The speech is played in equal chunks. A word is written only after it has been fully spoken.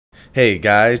Hey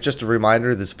guys, just a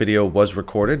reminder, this video was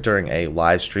recorded during a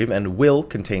live stream and will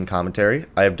contain commentary.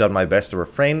 I have done my best to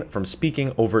refrain from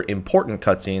speaking over important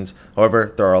cutscenes.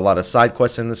 However, there are a lot of side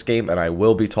quests in this game and I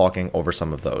will be talking over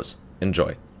some of those.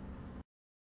 Enjoy.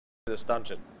 This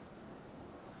dungeon.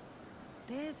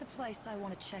 There's a place I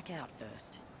want to check out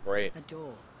first. Great. A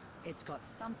door. It's got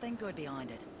something good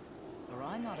behind it. Or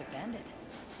I'm not a bandit.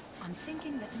 I'm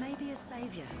thinking that maybe a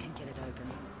savior can get it open.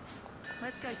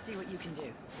 Let's go see what you can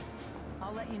do.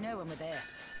 I'll let you know when we're there.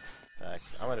 In fact,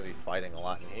 I'm going to be fighting a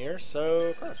lot in here,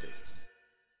 so chronostasis.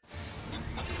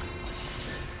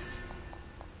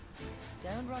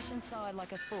 Don't rush inside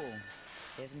like a fool.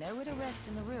 There's nowhere to rest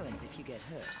in the ruins if you get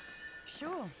hurt.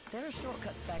 Sure, there are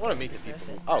shortcuts back I want up to meet the the people.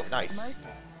 surface. Oh, nice. Most...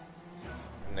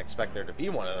 Didn't expect there to be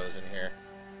one of those in here.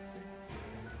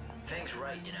 Fang's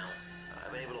right, you know.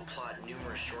 I've been able to plot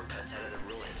numerous shortcuts out of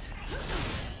the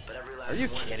ruins. But every last Are you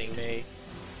one kidding me?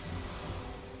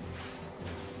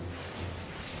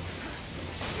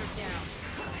 You're down.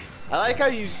 I like how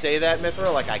you say that,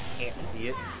 Mithra, like I can't see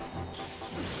it.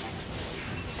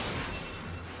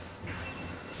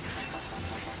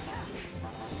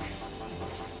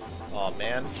 Oh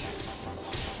man.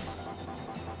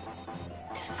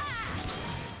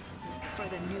 For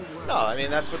the new world. No, I mean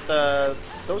that's what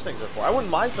those things are for. I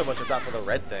wouldn't mind so much if not for the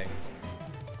red things.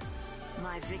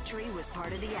 My victory was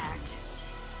part of the act.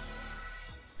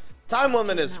 Time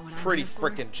limit is Isn't that what I'm pretty here for?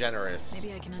 freaking generous.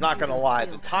 Maybe I can Not undo gonna those lie,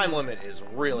 the seals, time too. limit is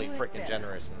really You freaking bet.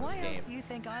 generous in this Why game. else do you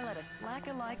think I let a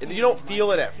slacker like You don't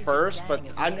feel it at to first, just but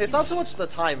gang of it's not so idiots? much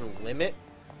the time limit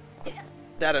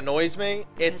that annoys me,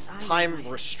 it's Because I time know my-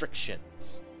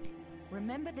 restrictions.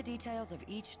 Remember the details of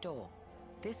each door.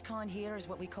 This kind here is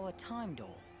what we call a time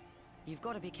door. You've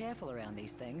got to be careful around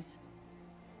these things.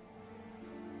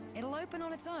 It'll open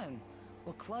on its own,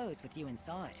 or close with you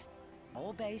inside.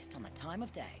 All based on the time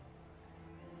of day.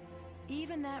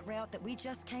 Even that route that we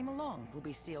just came along will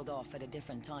be sealed off at a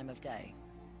different time of day.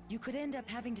 You could end up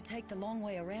having to take the long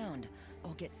way around,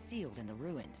 or get sealed in the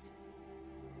ruins.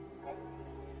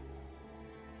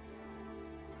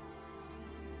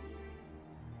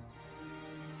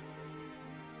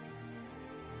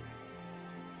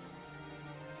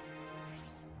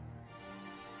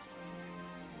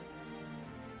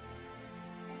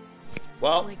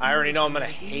 Well, Like I already know I'm Moses,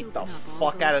 gonna if you hate the open up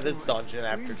all fuck out of those this doors, dungeon we're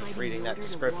after just inviting reading the that order to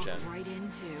description. walk right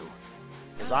into.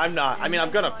 Because I'm not, I mean,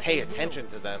 I'm gonna pay attention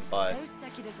to them, but Those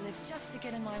seculars live just to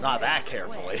get in my not way, that I swear.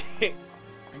 carefully.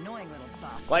 Annoying little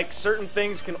bastards. Like, certain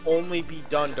things can only be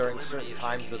done during certain Liberty of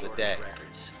times checking of the the day. order's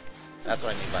records. That's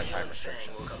what I mean by time Fang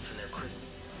restriction. woke up from their prison.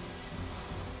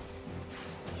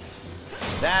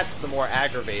 That's the more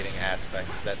aggravating aspect,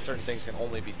 is that certain things can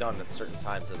only be done at certain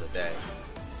times of the day.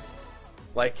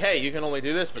 Like, hey, you can only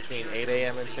do this between 8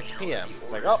 a.m. and 6 p.m.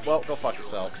 It's like, oh, well, go fuck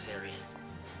yourself.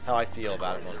 That's how I feel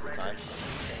about it most of the time.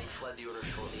 Fang fled the order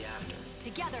shortly after.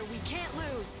 Together we can't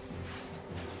lose.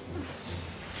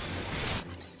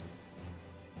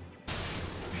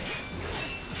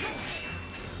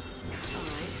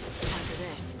 Alright, time for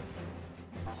this.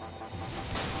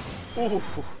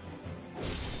 Ooh.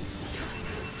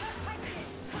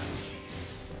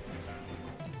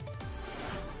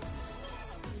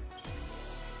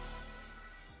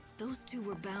 Those two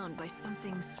were bound by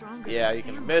something stronger Yeah, than you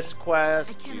can family. miss I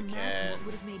quests, can't you imagine can... what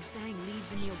would have made Fang leave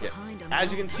the meal Yeah. behind on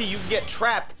As you can see, you can get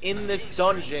trapped in this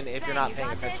dungeon if you're not paying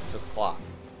attention to the clock.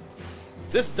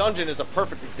 This dungeon is a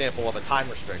perfect example of a time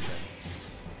restriction.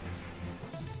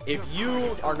 If you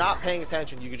are not paying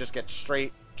attention, you can just get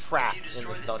straight trapped If you in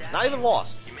destroy this the dungeon. statue, Not even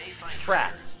lost. you may find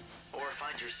Trapped. treasure, or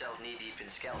find yourself knee-deep in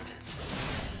skeletons.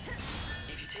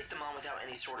 If you take them on without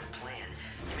any sort of plan,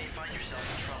 you may find yourself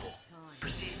in trouble.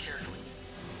 Proceed carefully.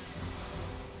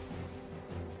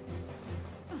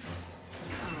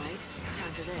 Alright,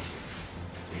 time for this.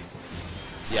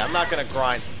 Yeah, I'm not gonna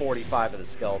grind 45 of the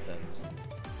skeletons.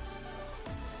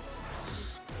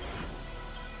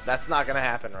 That's not gonna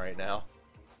happen right now.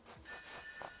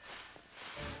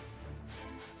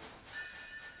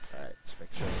 Alright, just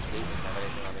make sure the blue doesn't have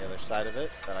anything on the other side of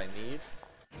it that I need.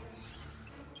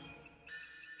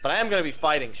 But I am gonna be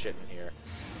fighting shit in here.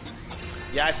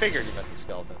 Yeah, I figured you meant the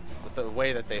skeletons. With the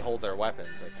way that they hold their weapons,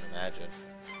 I can imagine.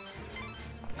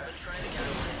 I've been trying to get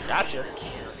over Gotcha. everything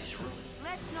I can on these ruins.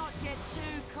 Let's not get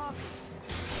too cocky.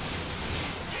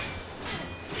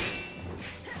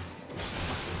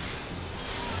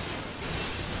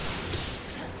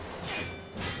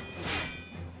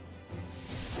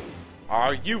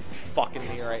 Are you fucking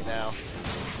me right now?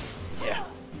 Yeah,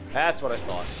 that's what I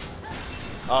thought.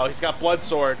 Oh, he's got blood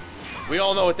sword. We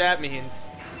all know what that means.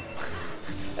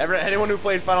 Anyone who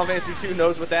played Final Fantasy II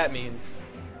knows what that means.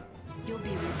 You'll be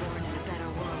reborn in a better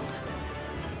world.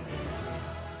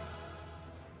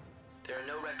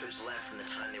 records left from the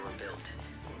time they were built.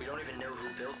 We don't even know who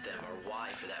built them or why,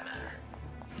 for that matter.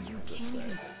 You What's this can't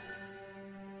say? even...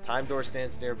 Time door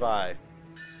stands nearby.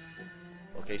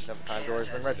 Location of the time door has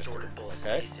been registered. Distorted both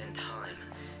Okay. space and time.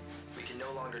 We can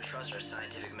no longer trust our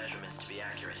scientific measurements to be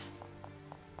accurate.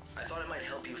 I thought it might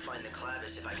help you find the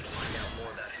Clavis if I could find out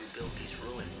more about who built these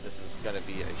ruins. This is gonna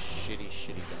be a shitty,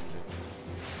 shitty dungeon.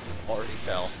 Already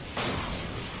tell.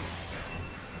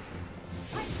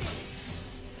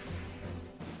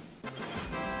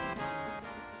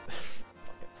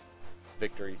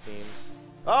 Victory themes.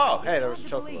 Oh, hey, there was a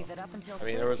chocobo. I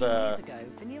mean, there was a...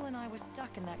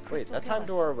 Wait, that time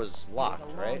door was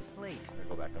locked, right? I'm gonna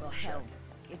go back and check.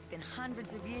 It's been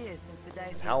hundreds of years since the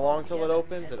days. How long till it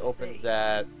opens? It opens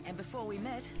at... And before we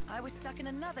met, I was stuck in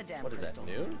another damn What is that, crystal.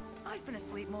 noon? I've been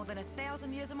asleep more than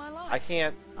 1,000 years of my life. I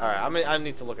can't... Alright, I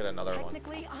need to look at another one.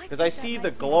 Technically, Because I see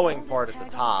the glowing part at the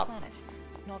top.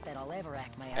 Not that I'll ever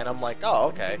act my And I'm age. like, oh,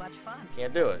 Wouldn't be okay. much fun.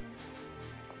 Can't do it.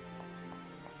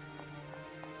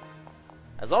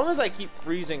 As long as I keep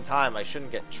freezing time, I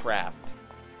shouldn't get trapped.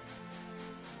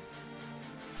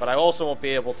 But I also won't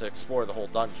be able to explore the whole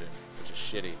dungeon, which is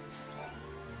shitty.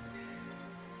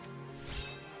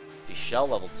 D-Shell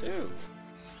level 2. Do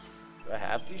I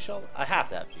have D-Shell? I have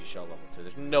to have D-Shell level 2.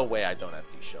 There's no way I don't have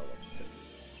D-Shell level 2.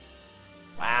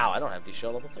 Wow, I don't have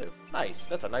D-Shell level 2. Nice.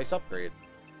 That's a nice upgrade.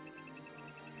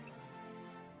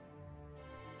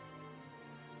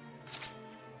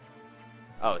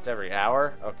 Oh, it's every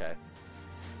hour? Okay.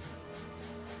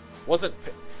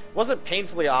 Wasn't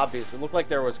painfully obvious. It looked like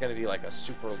there was going to be like a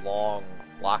super long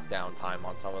lockdown time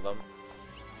on some of them.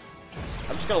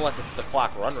 I'm just going to let the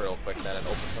clock run real quick then and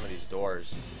open some of these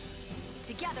doors.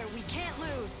 Together, we can't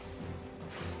lose.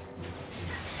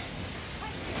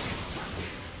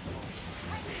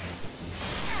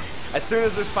 As soon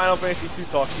as there's Final Fantasy 2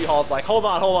 talk, She-Hulk's like, hold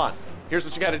on. Here's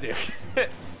what you got to do.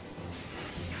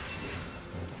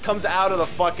 Comes out of the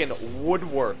fucking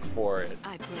woodwork for it.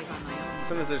 I play by my own. As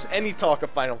soon as there's any talk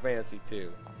of Final Fantasy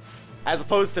 2. As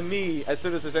opposed to me, as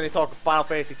soon as there's any talk of Final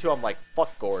Fantasy 2, I'm like,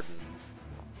 fuck Gordon.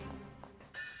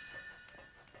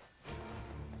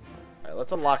 Alright,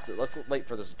 let's unlock, let's wait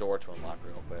for this door to unlock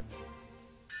real quick.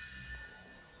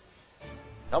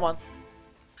 Come on.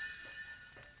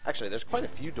 Actually, there's quite a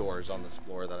few doors on this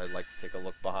floor that I'd like to take a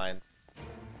look behind.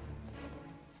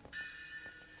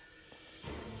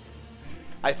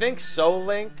 I think so,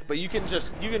 Link, but you can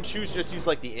choose just use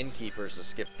like the innkeepers to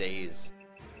skip days.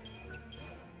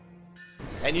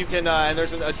 And you can and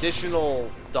there's an additional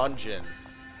dungeon,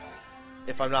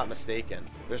 if I'm not mistaken.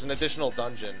 There's an additional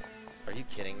dungeon. Are you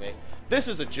kidding me? This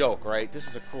is a joke, right? This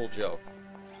is a cruel joke.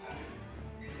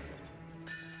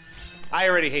 I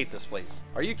already hate this place.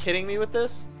 Are you kidding me with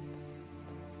this?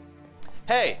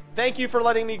 Hey, thank you for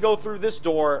letting me go through this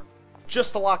door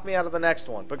just to lock me out of the next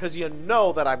one, because you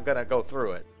know that I'm gonna go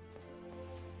through it.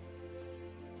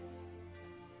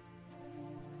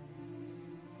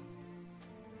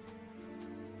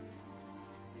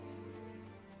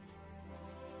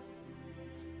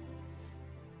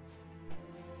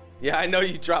 Yeah, I know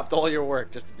you dropped all your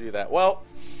work just to do that. Well,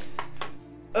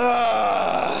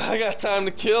 I got time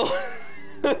to kill.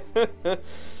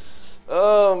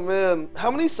 Oh, man.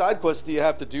 How many side quests do you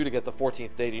have to do to get the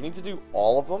 14th day? Do you need to do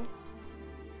all of them?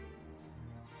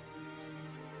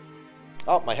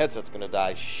 Oh, my headset's gonna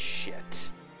die.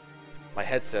 Shit. My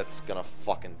headset's gonna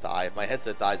fucking die. If my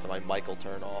headset dies, then my mic will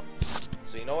turn off.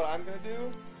 So you know what I'm gonna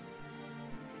do?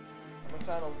 I'm gonna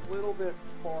sound a little bit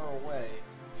far away,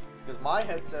 because my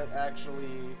headset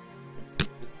actually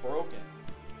is broken.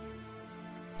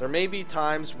 There may be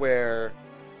times where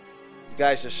you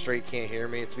guys just straight can't hear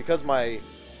me. It's because my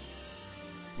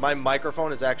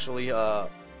microphone is actually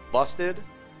busted.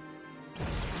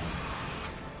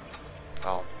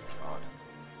 Oh my god.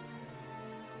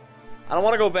 I don't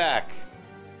want to go back.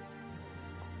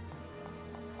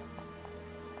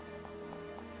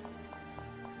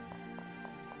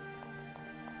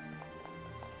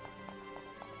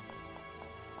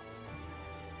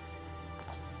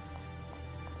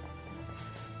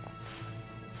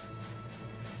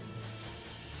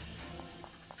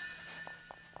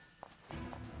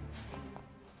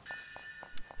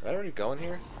 Did I already go in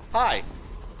here? Hi!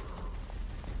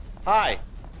 Hi!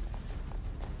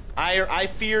 I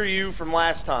fear you from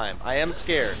last time. I am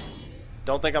scared.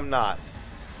 Don't think I'm not.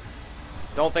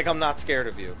 Don't think I'm not scared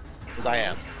of you. Because I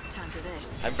am. Time for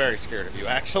this. I'm very scared of you,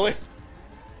 actually.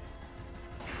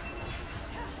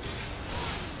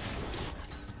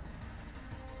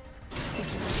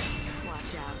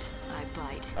 Watch out. I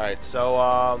bite. Alright, so,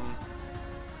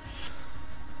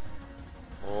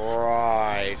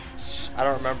 right. I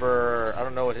don't remember. I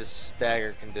don't know what his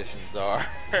stagger conditions are.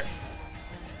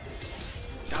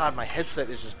 God, my headset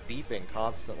is just beeping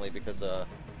constantly because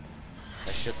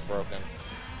my shit's broken.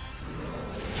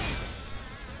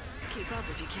 Keep up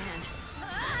if you can.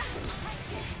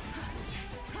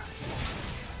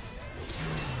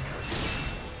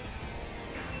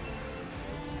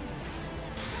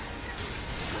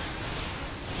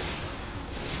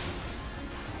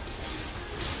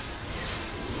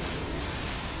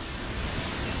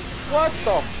 What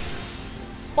the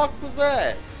fuck was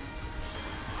that?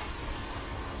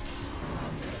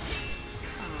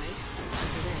 Alright, time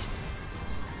for this.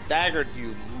 Staggered,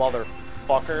 you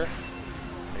motherfucker.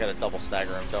 I gotta double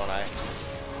stagger him, don't I?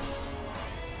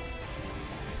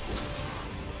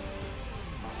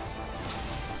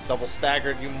 Double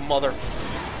staggered, you mother...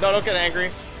 No, don't get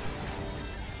angry.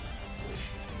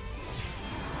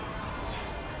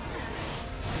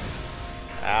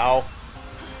 Ow.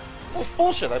 That was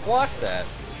bullshit, I blocked that.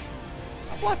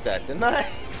 I blocked that, didn't I?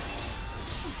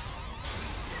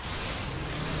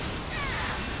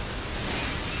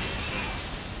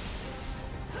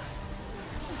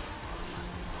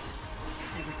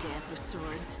 Never dance with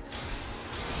swords.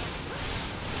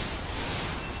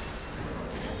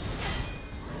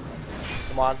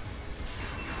 Come on.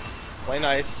 Play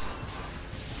nice.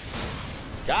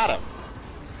 Got him.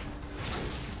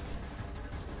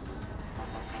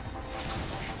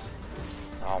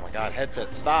 Oh my god,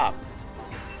 headset, stop.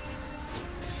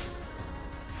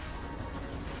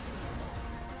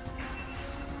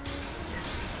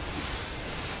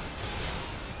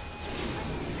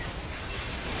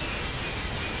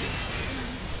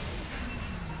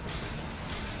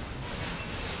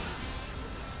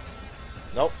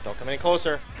 Nope, don't come any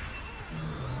closer.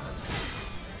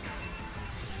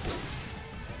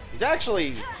 He's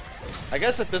actually, I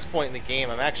guess at this point in the game,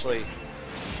 I'm actually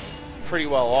pretty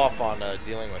well off on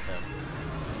dealing with him.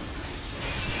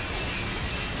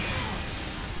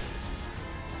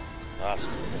 Ah,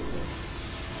 stupid headset.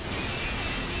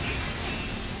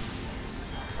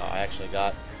 Oh, I actually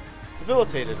got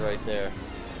debilitated right there.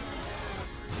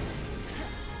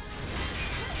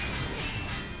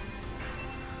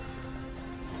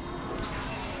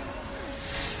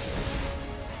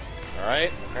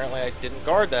 Alright, apparently I didn't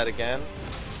guard that again.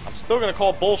 I'm still gonna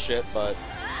call bullshit, but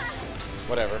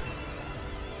whatever.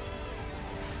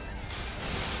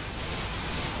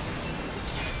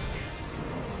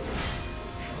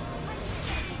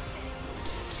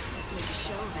 Let's make a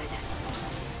show of it.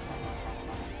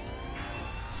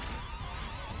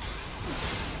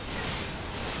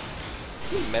 Is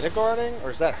he meta-guarding, or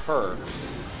is that her?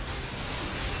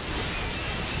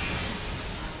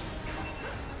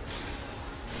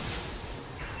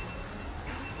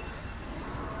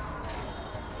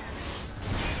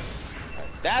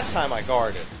 That time I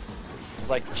guarded. I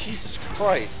was like, Jesus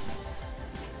Christ.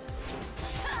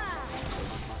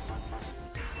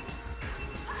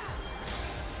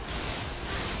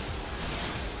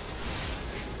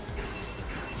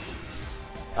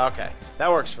 Okay, that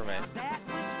works for me. That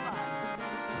was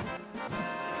fun.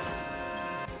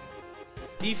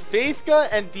 Die Faithga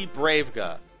and Die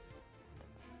Bravega.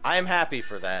 I am happy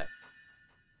for that.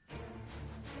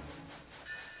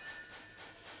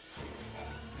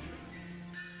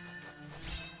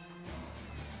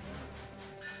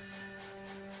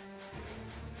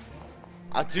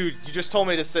 Dude, you just told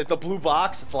me to say the blue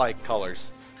box. It's like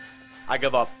colors. I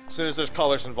give up. As soon as there's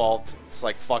colors involved, it's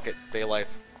like fuck it, day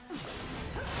life.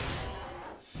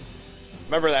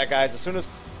 Remember that, guys. As soon as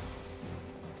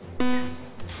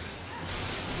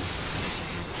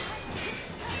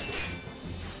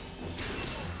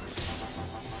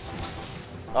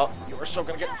oh, you are so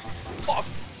gonna get fucked.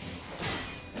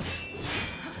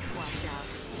 Watch out,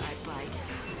 I bite.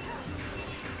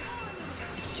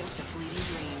 It's just a fleeting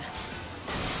dream.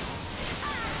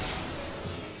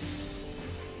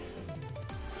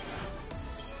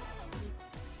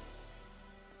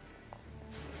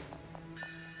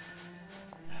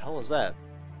 The hell is that?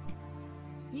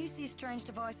 You see strange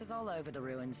devices all over the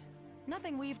ruins.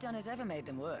 Nothing we've done has ever made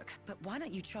them work, but why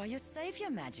don't you try your savior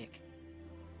magic?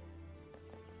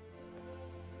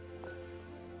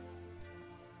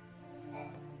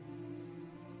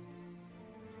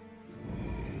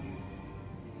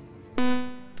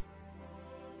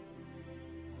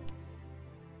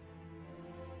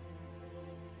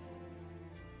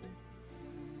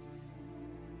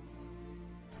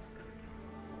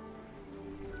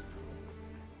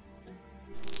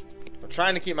 I'm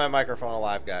trying to keep my microphone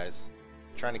alive, guys.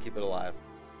 I'm trying to keep it alive.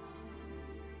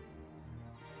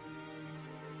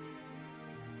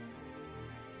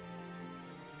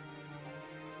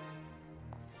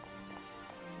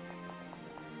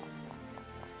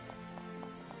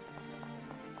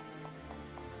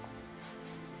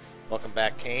 Welcome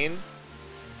back, Kane.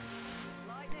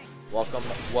 Lightning.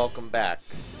 Welcome back.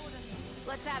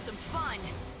 Let's have some fun.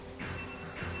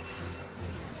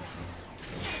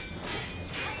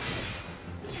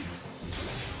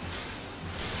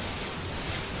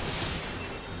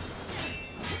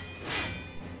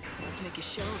 Let's make a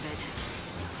show of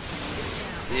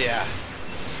it. Yeah.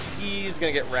 He's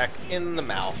gonna get wrecked in the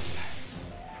mouth.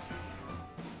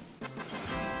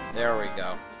 There we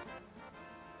go.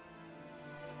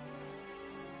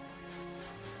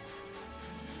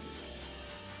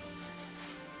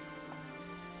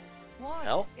 What?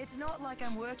 Hell? It's not like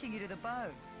I'm working you to the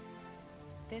bone.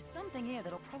 There's something here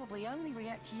that'll probably only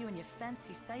react to you and your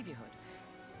fancy saviorhood.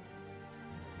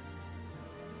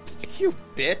 You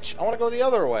bitch! I want to go the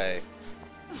other way.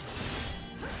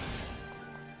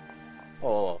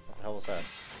 Oh, what the hell was that?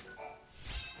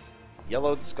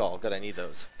 Yellowed skull. Good, I need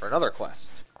those for another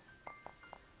quest.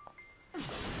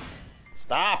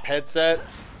 Stop, headset!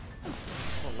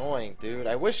 So annoying, dude.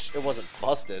 I wish it wasn't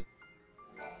busted.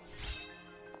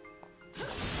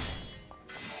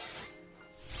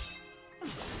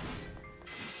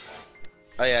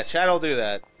 Oh yeah, chat will do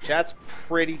that. Chat's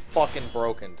pretty fucking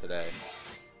broken today.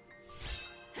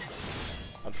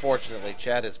 Unfortunately,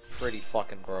 chat is pretty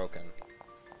fucking broken.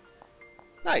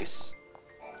 Nice.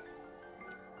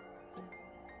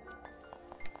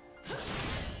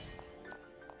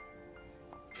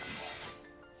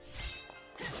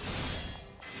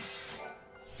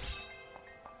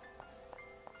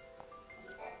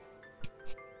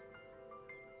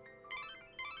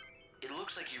 It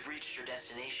looks like you've reached your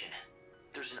destination.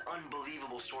 There's an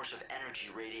unbelievable source of energy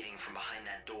radiating from behind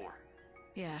that door.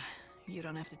 Yeah, you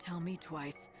don't have to tell me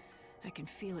twice. I can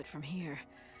feel it from here.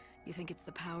 You think it's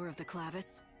the power of the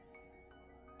clavis?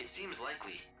 It seems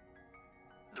likely.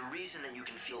 The reason that you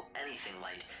can feel anything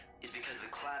light is because the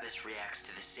clavis reacts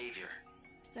to the savior.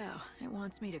 So, it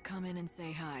wants me to come in and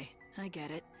say hi. I get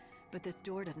it. But this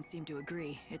door doesn't seem to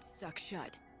agree. It's stuck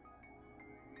shut.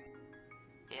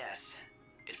 Yes,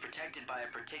 it's protected by a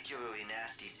particularly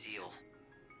nasty seal.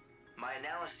 My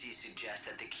analyses suggest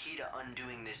that the key to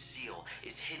undoing this seal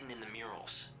is hidden in the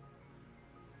murals.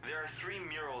 There are 3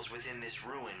 murals within this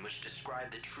ruin which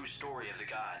describe the true story of the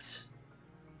gods.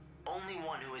 Only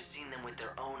one who has seen them with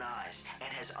their own eyes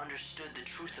and has understood the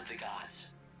truth of the gods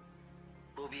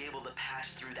will be able to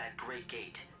pass through that great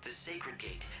gate, the sacred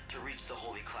gate, to reach the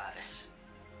holy clavis.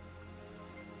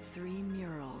 3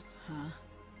 murals, huh?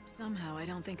 Somehow I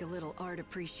don't think a little art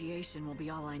appreciation will be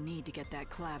all I need to get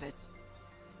that clavis.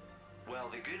 Well,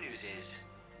 the good news is,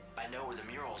 I know where the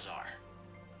murals are.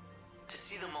 To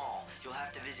see them all, you'll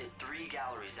have to visit 3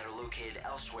 galleries that are located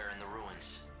elsewhere in the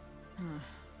ruins.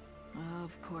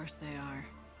 Of course they are.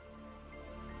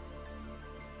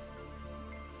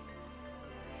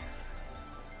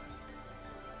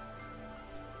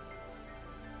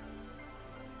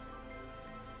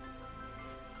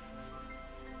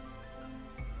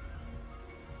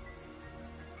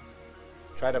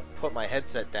 Try to put my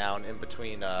headset down in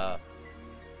between,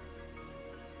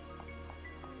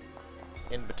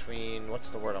 what's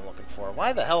the word I'm looking for?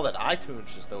 Why the hell did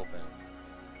iTunes just open?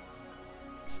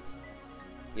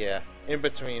 Yeah, in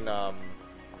between,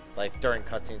 like during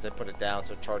cutscenes I put it down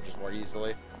so it charges more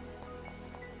easily.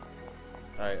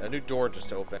 Alright, a new door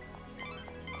just opened.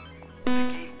 The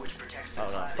gate which protects the I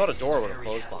don't know, I clavis thought a door is would have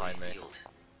very closed heavily behind me. sealed.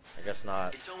 I guess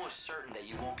not. It's almost certain that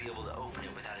you won't be able to open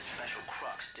it without a special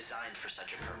crux designed for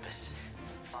such a purpose.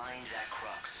 Find that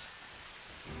crux.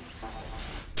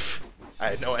 I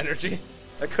had no energy.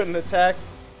 I couldn't attack.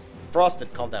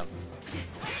 Frosted, calm down.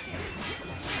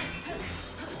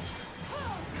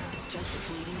 It's just a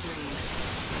fleeting dream.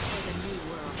 For the new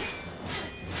world.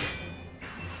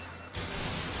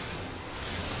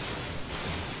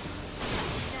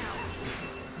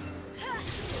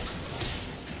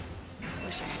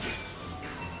 Wish I had...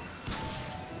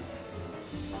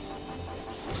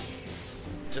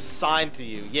 Just sign to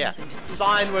you. Yeah, Nothing to speak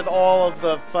sign of. with all of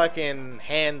the fucking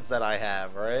hands that I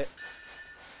have, right?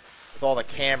 With all the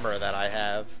camera that I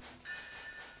have.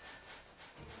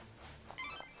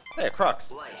 Hey, a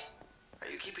crux. Light, are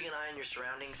you keeping an eye on your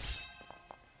surroundings?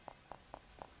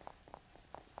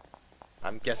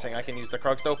 I'm guessing I can use the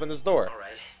crux to open this door.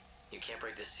 Alright, you can't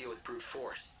break the seal with brute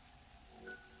force.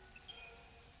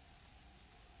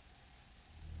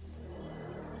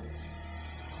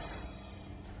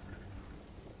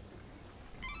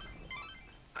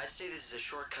 I'd say this is a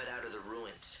shortcut out of the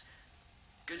ruins.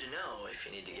 Good to know if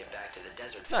you need to get back to the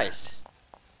desert fast. Nice.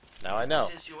 Now I know.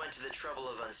 Since you went to the trouble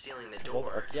of unsealing the Old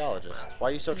door, archaeologist. Why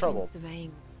are you so I've been troubled?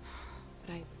 surveying,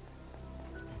 but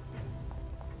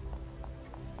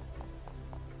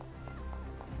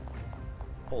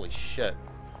Holy shit.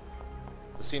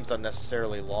 This seems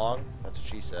unnecessarily long. That's what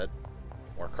she said.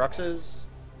 More cruxes.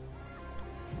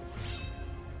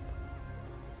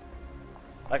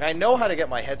 Like, I know how to get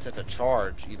my headset to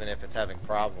charge, even if it's having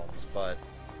problems, but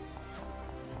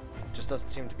it just doesn't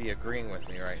seem to be agreeing with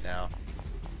me right now.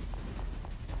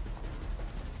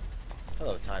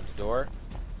 Hello, timed door.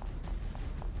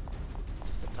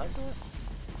 Is this a timed door?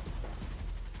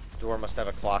 Door must have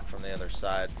a clock from the other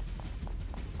side.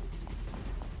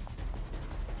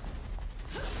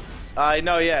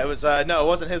 No, yeah, it was, no, it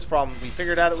wasn't his problem. We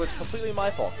figured out it was completely my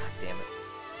fault. God damn it.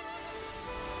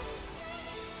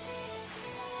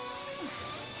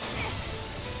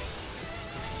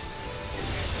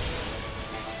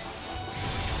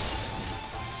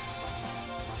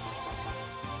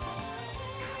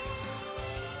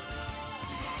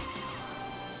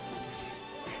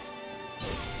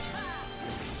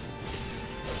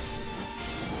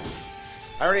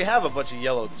 I already have a bunch of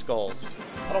yellowed skulls.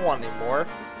 I don't want any more.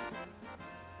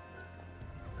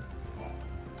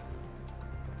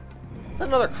 Is that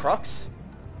another crux?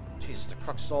 Jesus, the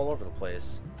crux is all over the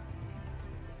place.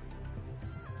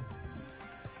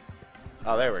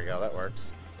 Oh, there we go. That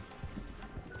works.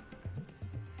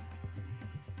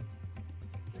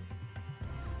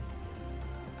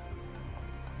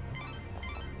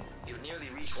 You've nearly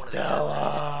reached one of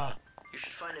Stella! the You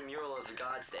should find a mural of the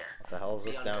gods there. What the hell is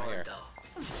this Be on down guard, here? though.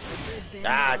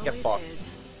 Ah, get fucked.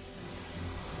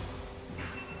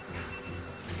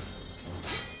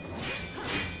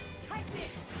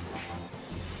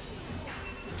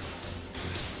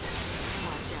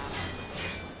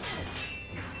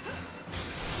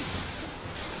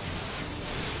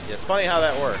 Yeah, it's funny how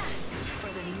that works. For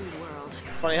the new world.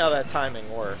 It's funny how that timing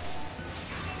works.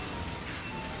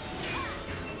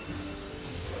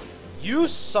 You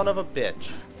son of a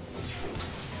bitch.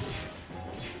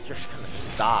 You're just gonna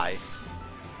just die.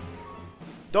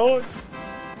 Don't!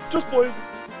 Just poison!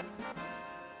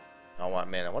 Oh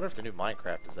man, I wonder if the new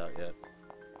Minecraft is out yet.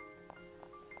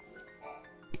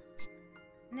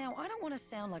 Now, I don't want to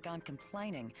sound like I'm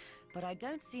complaining, but I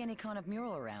don't see any kind of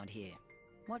mural around here.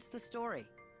 What's the story?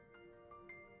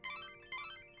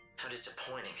 How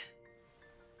disappointing.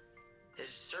 This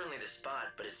is certainly the spot,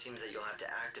 but it seems that you'll have to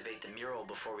activate the mural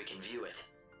before we can view it.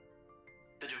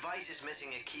 The device is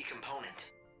missing a key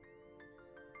component.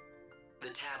 The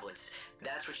tablets,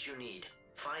 that's what you need.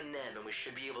 Find them and we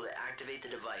should be able to activate the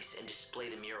device and display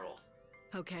the mural.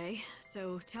 Okay,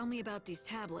 so tell me about these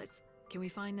tablets. Can we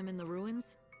find them in the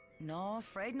ruins? No,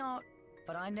 afraid not.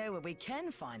 But I know where we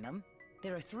can find them.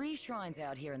 There are 3 shrines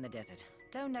out here in the desert.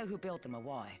 Don't know who built them or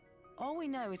why. All we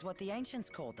know is what the ancients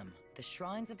called them, the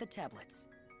Shrines of the Tablets.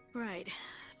 Right.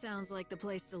 Sounds like the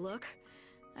place to look.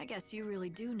 I guess you really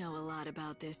do know a lot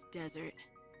about this desert.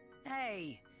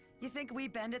 Hey, you think we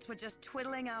bandits were just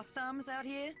twiddling our thumbs out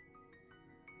here?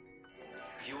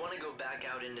 If you want to go back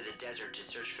out into the desert to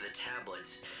search for the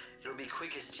tablets, it'll be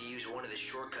quickest to use one of the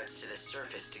shortcuts to the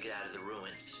surface to get out of the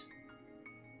ruins.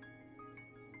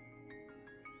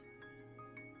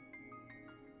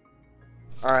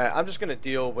 Alright, I'm just gonna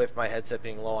deal with my headset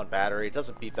being low on battery. It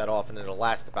doesn't beep that often and it'll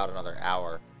last about another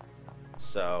hour.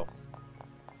 So,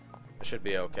 it should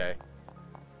be okay.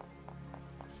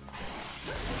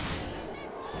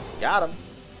 Got him.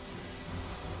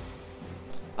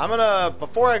 I'm gonna,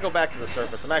 before I go back to the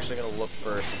surface, I'm actually gonna look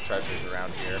for some treasures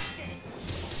around here.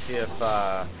 See if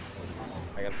I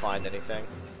can find anything.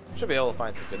 Should be able to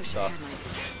find some good stuff.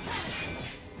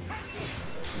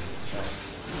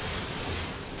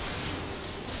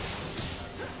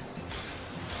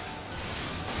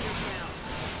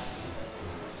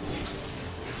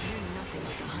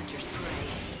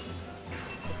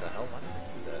 What the hell? Why did I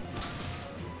do that?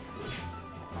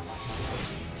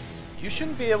 You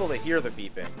shouldn't be able to hear the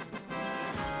beeping.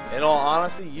 In all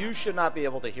honesty, you should not be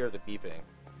able to hear the beeping.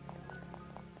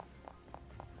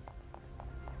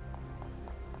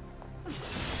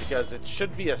 Because it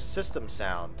should be a system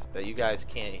sound that you guys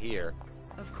can't hear.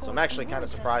 So I'm actually kind of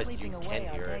surprised you can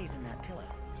hear it.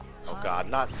 Oh god,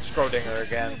 not Schrodinger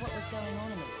again.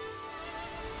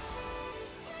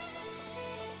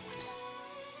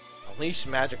 Unleash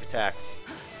magic attacks.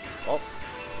 Well,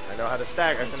 I know how to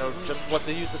stagger. I know just what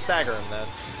to use to stagger him then.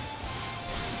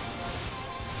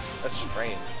 That's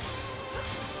strange.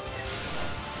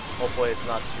 Hopefully it's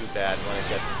not too bad when it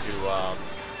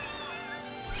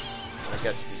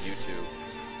gets to YouTube.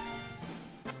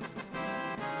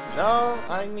 No,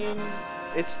 I mean,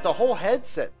 it's the whole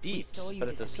headset beeps, but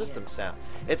it's a system sound.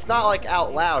 It's not like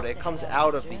out loud, it comes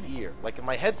out of the ear. Like if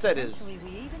my headset is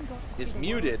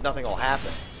muted, nothing will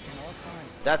happen.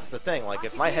 That's the thing, like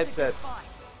if my headset's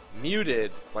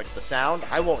muted, like the sound,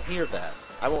 I won't hear that.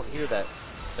 I won't hear that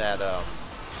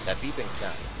beeping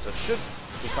sound. So it should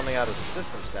be coming out as a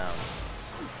system sound.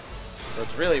 So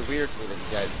it's really weird to me that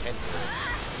you guys can hear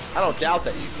it. I don't doubt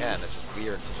that you can. It's just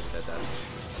weird to me that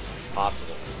that's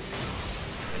possible.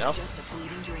 You know? Just a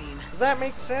fleeting dream. Does that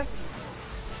make sense?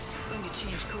 Going to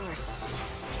change course.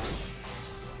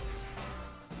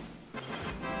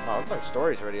 Oh, Unsung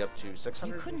Story's already up to You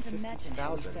couldn't imagine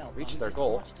how we 650,000. felt Reached while we their just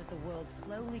goal. watched as the world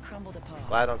slowly crumbled apart.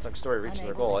 Glad Unsung Story reached their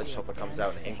Unable goal. to I just do hope a it comes damn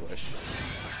out in thing. English.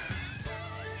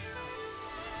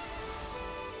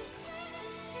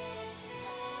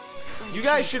 Going You to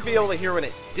guys change should be able to course. hear when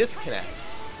it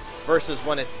disconnects versus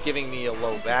when it's giving me a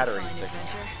low This is a battery fine signal.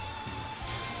 adventure.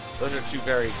 Those are two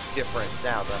very different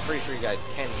sounds. I'm pretty sure you guys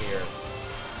can hear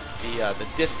the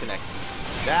disconnect.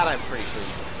 That I'm pretty sure you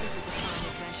can hear. This is a fine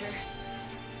adventure.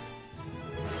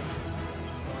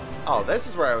 Oh, this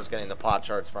is where I was getting the pod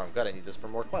charts from. Good, I need this for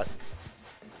more quests.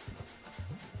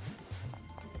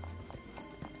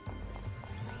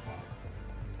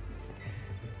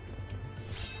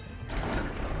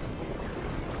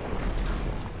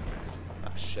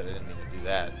 Ah, shit, I didn't mean to do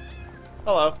that.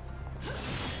 Hello.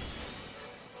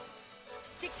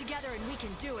 Stick together and we can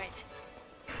do it.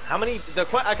 How many...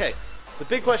 Okay, the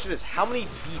big question is, how many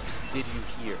beeps did you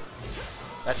hear?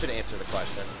 That should answer the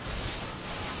question.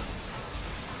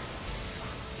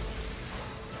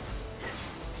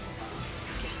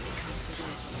 Guess it comes to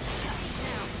this.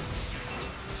 Now.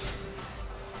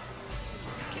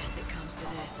 Guess it comes to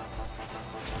this.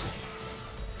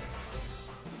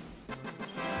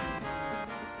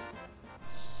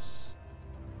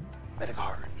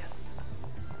 Metagard, yes.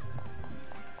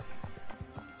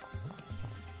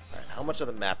 Alright, how much of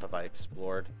the map have I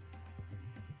explored?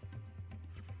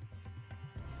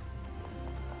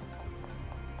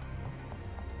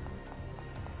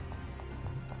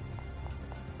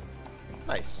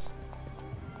 Nice.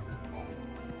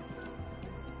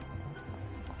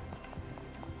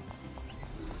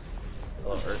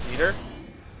 Hello, Earth Eater.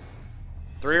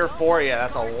 3 or 4, yeah,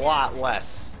 that's a lot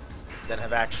less than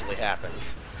have actually happened.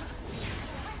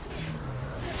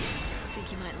 I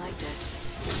think you might like this.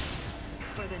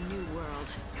 For the new world.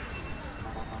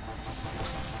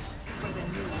 For the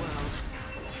new world.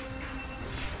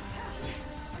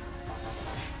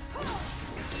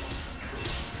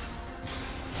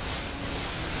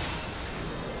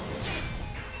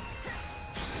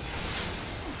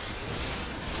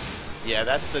 Yeah,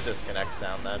 that's the disconnect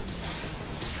sound then.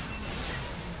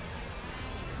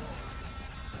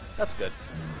 That's good.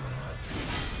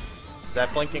 Is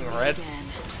that blinking red? Again.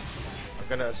 I'm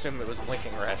gonna assume it was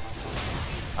blinking red.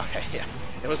 Okay, yeah.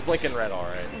 It was blinking red,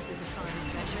 alright. This is a fine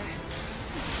adventure.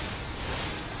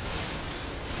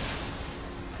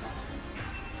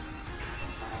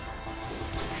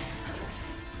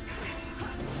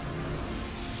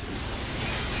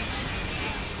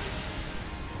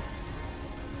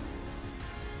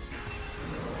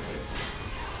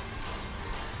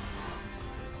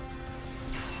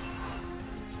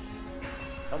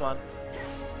 Come on.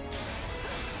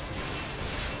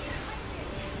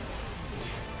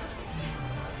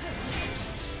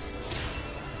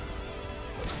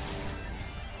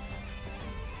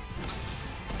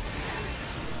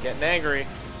 He's getting angry.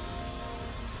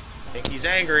 I think he's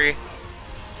angry.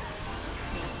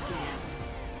 Let's dance.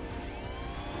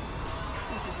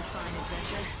 This is a fine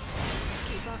adventure.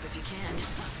 Keep up if you can.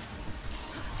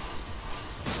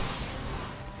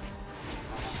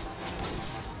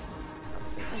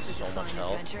 This is So a fine much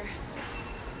health. adventure.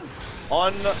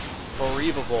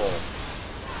 Unbelievable.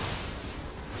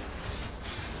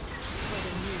 For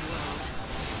the new world.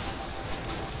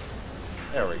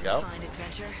 There we This is go. a fine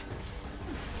adventure.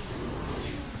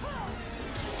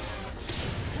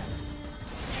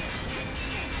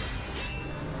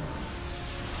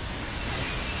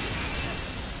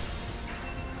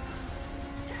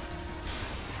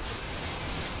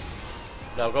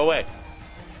 No, go away.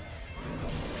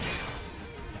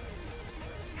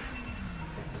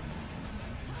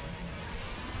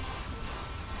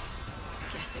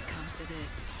 Guess it comes to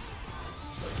this.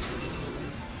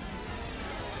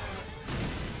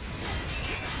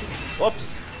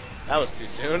 Whoops. That was too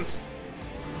soon.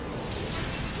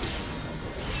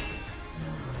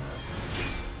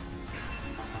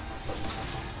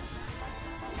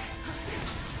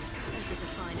 This is a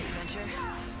fine adventure.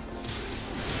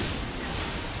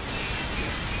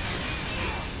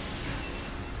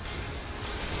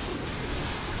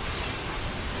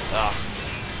 Ah.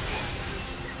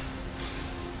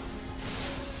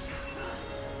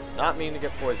 Not mean to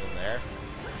get poisoned there.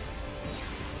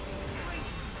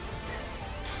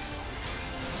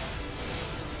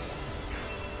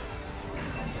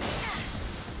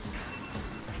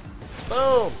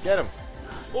 Boom! Get him!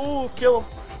 Ooh, kill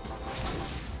him!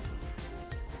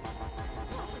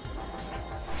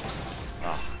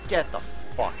 Oh, get the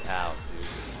fuck out, dude.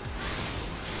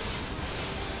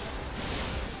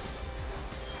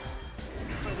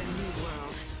 For the new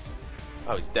world.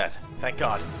 Oh, he's dead. Thank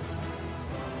God.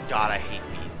 God, I hate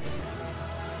beats.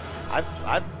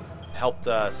 I've helped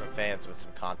some fans with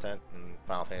some content in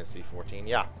Final Fantasy XIV.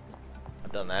 Yeah,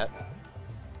 I've done that.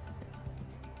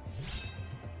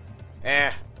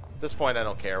 At this point, I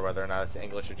don't care whether or not it's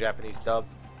English or Japanese dub.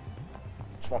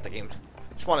 Just want the game.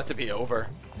 Just want it to be over.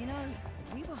 You know,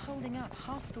 we were holding up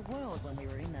half the world when we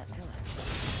were in that pillar.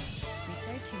 We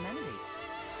saved humanity.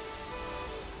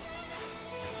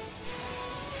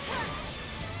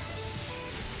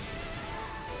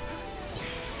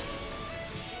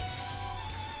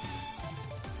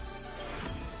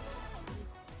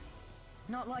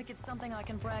 Not like it's something I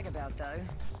can brag about, though.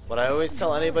 But I always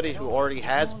tell anybody who already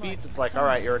has beats, it's like,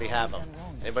 alright, you already have them.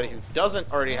 Anybody who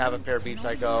doesn't already have a pair of beats,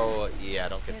 I go, yeah,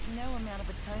 don't get beats.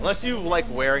 Unless you like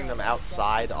wearing them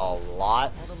outside a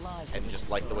lot and just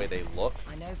like the way they look.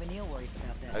 I know Vanille worries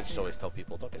about that. I just always tell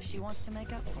people, don't get She wants beats. to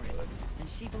make up for it, and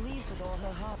she believes with all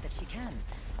her heart that she can.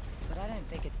 But I don't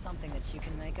think it's something that you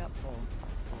can make up for.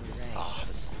 Oh,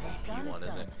 this is What's the done is one,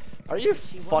 isn't it? done. Are you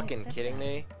She won't fucking accept kidding that.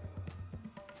 me?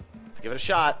 Let's give it a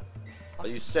shot. I'll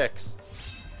use 6.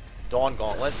 Dawn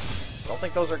Gauntlets. Don't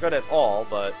think those are good at all,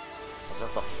 but I'll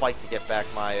just have to fight to get back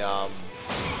my,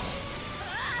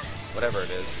 whatever it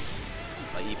is.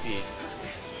 My EP.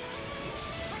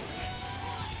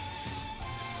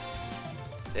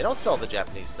 They don't sell the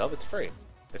Japanese stuff, it's free.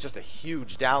 It's just a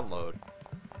huge download.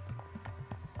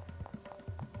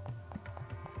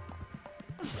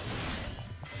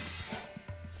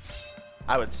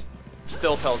 I would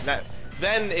still tell net.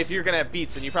 Then if you're gonna have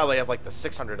beats, and you probably have like the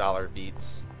 $600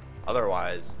 beats.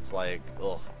 Otherwise, it's like,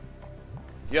 ugh.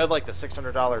 If you had like the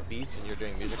 $600 beats and you're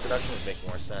doing music production, it would make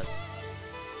more sense.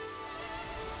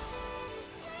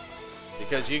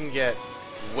 Because you can get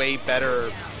way better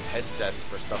headsets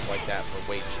for stuff like that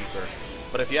for way cheaper.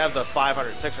 But if you have the $500,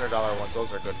 $600 ones,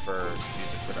 those are good for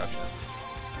music production.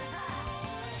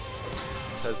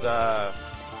 Because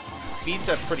beats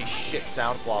have pretty shit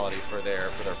sound quality for their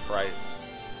price.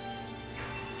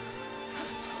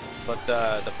 But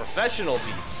the professional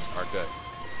beats are good.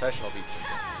 Professional beats are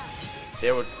good.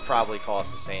 They would probably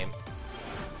cost the same.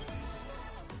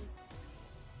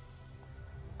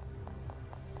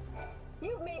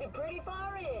 You've made it pretty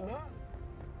far in, huh?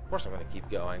 Of course I'm going to keep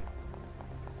going.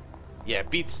 Yeah,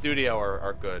 Beats Studio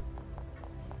are good.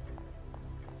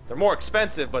 They're more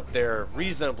expensive, but they're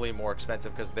reasonably more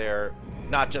expensive because they're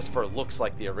not just for looks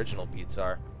like the original Beats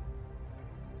are.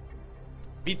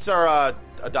 Beats are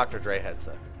a Dr. Dre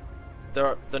headset.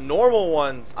 The normal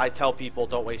ones, I tell people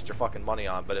don't waste your fucking money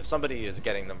on, but if somebody is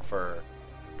getting them for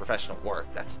professional work,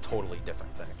 that's a totally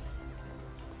different thing.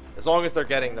 As long as they're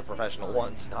getting the professional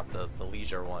ones, not the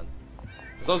leisure ones.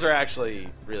 Because those are actually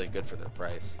really good for their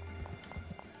price.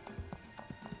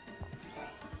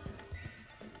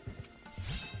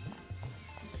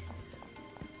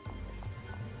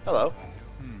 Hello.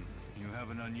 You have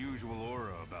an unusual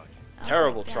aura about you.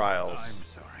 Terrible that. trials. I'm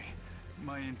sorry.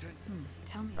 My intent.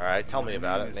 Tell me. Alright, tell me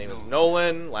about it. Name is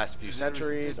Nolan, last few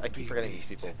centuries. I keep forgetting these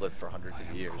people have lived for hundreds I of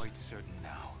am years. quite certain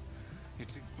now.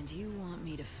 It's And you want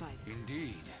me to fight?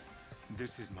 indeed.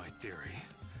 This is my theory.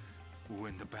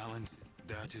 When the balance,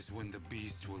 that is when the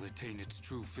beast will attain its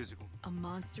true physical. A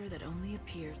monster that only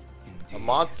appears. Indeed. A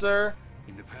monster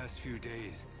In the past few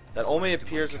days. that only according to my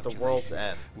appears at the world's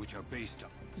calculations, end. which are based on.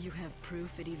 You have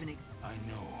proof it even exists. I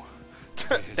know. It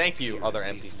has Thank you, appeared other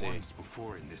at least NPC. once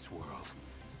before in this world.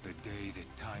 The day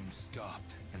that time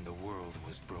stopped and the world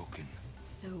was broken.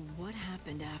 So what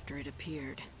happened after it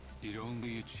appeared? It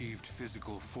only achieved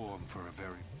physical form for a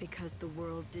very... Because the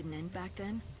world didn't end back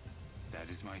then? That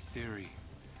is my theory.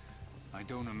 I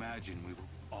don't imagine we will...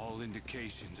 All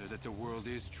indications are that the world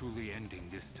is truly ending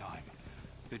this time.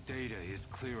 The data is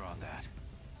clear on that.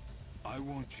 I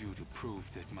want you to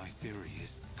prove that my theory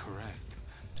is correct.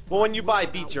 Well, when you buy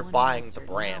About Beats, you're one buying monster the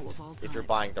brand. now of all If you're times.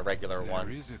 buying the regular There one.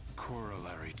 is a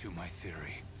corollary to my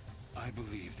theory. I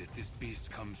believe that this beast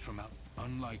comes from out...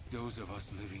 Unlike those of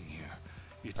us living here.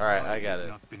 Its Alright, body I got has it.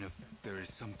 not been there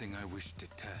is something I wish to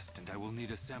test, and I will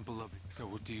need a sample of it. So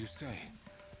what do you say?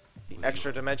 The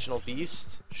extra dimensional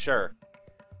beast? Sure.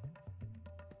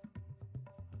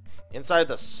 Inside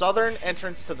the southern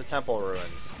entrance to the temple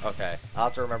ruins. Okay, I'll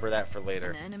have to remember that for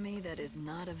later. An enemy that is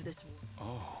not of this world.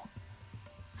 Oh,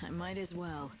 I might as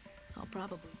well. I'll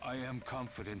probably... I am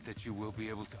confident that you will be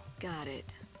able to. Got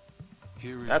it.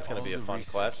 Here is That's gonna all be a the fun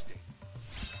research quest. data.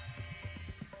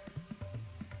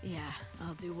 Yeah,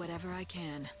 I'll do whatever I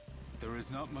can. There is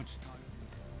not much time.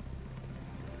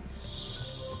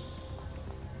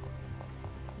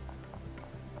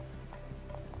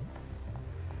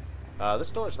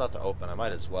 This door's about to open. I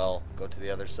might as well go to the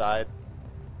other side.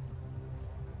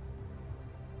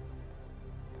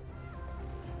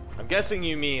 I'm guessing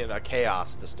you mean a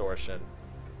chaos distortion.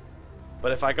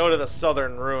 But if I go to the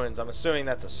southern ruins, I'm assuming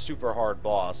that's a super hard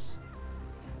boss.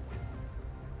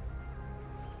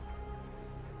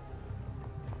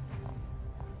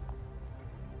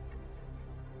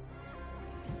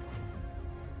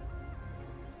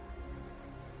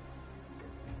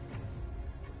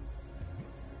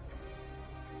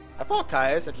 I fought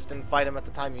Caius, I just didn't fight him at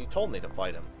the time you told me to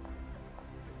fight him.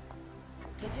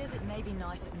 The desert may be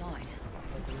nice at night,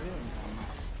 but the ruins are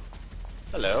not.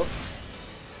 Hello.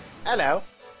 Hello.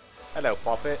 Hello,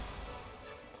 puppet.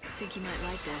 Think you might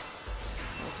like this.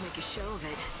 Let's make a show of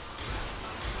it.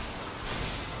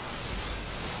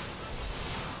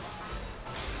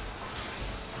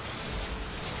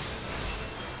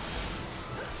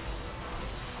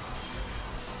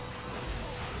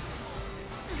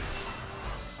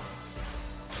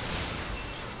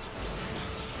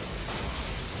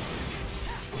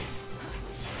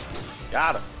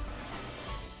 Got him.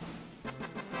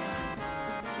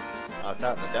 Oh, it's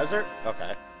out in the desert?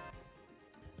 Okay.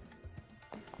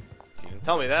 If you didn't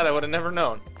tell me that, I would have never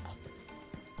known.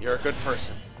 You're a good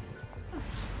person. How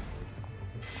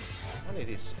many of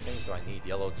these things do I need?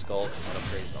 Yellowed skulls and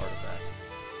unappraised artifacts.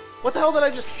 What the hell did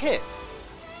I just hit?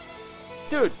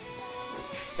 Dude,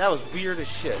 that was weird as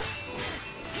shit.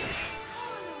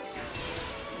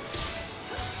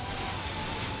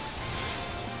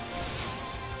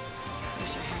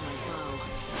 Wish I had my bow.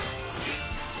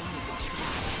 Don't even try.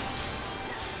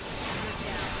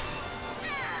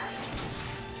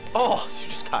 Oh, you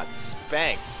just got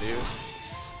spanked, dude.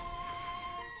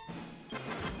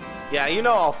 Yeah, you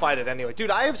know I'll fight it anyway. Dude,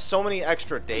 I have so many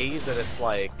extra days that it's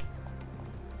like...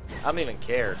 I don't even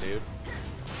care, dude.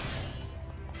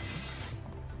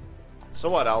 So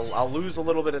what, I'll lose a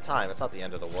little bit of time. It's not the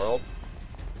end of the world.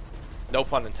 No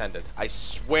pun intended. I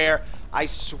swear I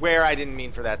didn't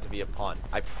mean for that to be a pun.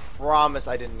 I promise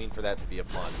I didn't mean for that to be a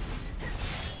pun.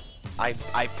 I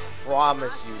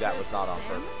promise you that was not on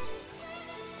purpose.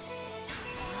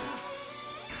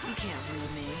 You can't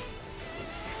ruin me.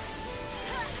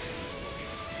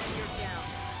 You're down.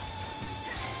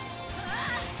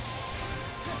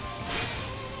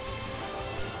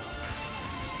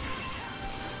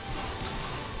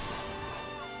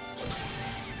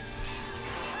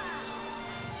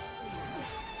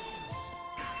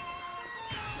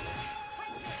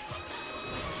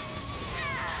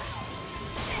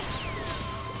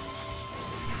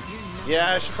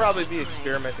 Yeah, I should probably be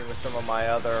experimenting with some of my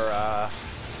other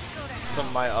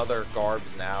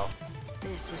garbs now.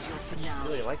 This was your I finale.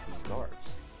 really like these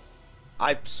garbs.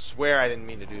 I swear I didn't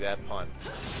mean to do that pun.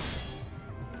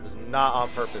 It was not on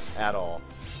purpose at all.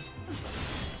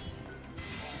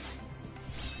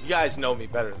 You guys know me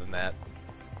better than that.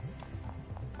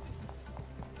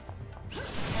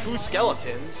 2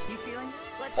 skeletons? You feeling?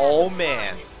 Let's Oh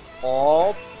man.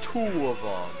 All 2 of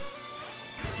them.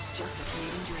 It's just a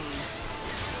fleeting dream.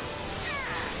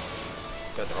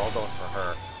 Good, they're all going for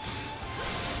her.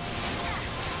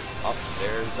 Oh,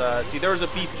 there's, see, there was a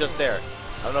beep just there.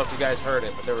 I don't know if you guys heard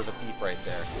it, but there was a beep right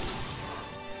there.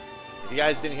 If you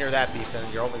guys didn't hear that beep, then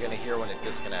you're only going to hear when it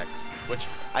disconnects. Which,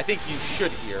 I think you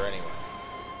should hear anyway.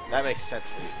 That makes sense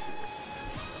for you.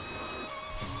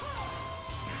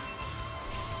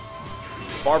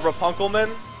 Barbara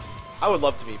Punkelman? I would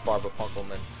love to meet Barbara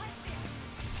Punkelman.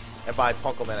 And by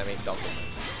Punkelman, I mean Dunkelman.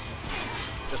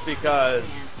 Just because...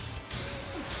 it's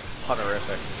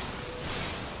honorific.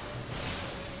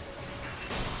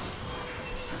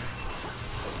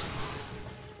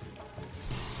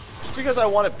 Just because I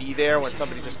want to be there when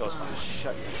somebody just goes, oh,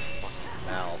 shut your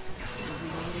fucking mouth. And we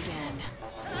meet again.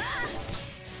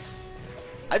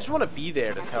 I just want to be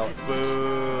there to tell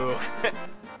boo.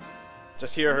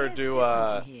 Just hear her do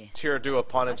a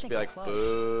pun and just be like, We have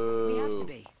to boo.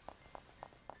 be.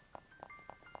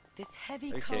 This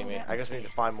heavy Are you kidding me? I guess I need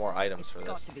to find more items for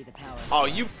got this. to be the power. Oh,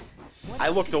 you... I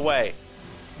looked away.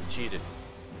 Cheated.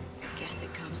 Guess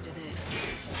it comes to this.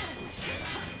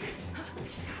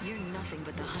 You're nothing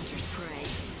but the hunter's prey.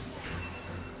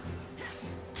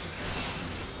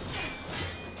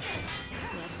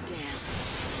 Let's dance.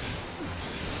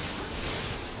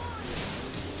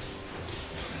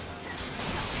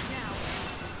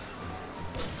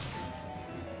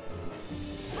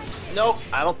 Nope,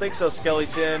 I don't think so,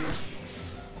 Skeleton.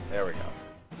 There we go.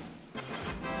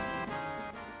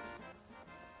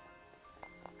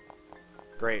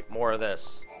 Great, more of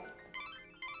this.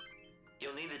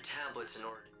 You'll need the tablets in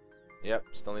order. Yep,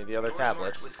 still need the other Doors marked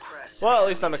tablets. with crests Well, at and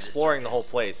least I'm lead to the exploring the whole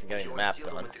surface. place and getting If the you map unseal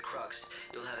them done. with the crux,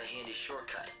 you'll have a handy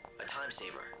shortcut, a time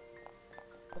saver.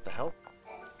 What the hell?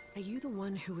 Are you the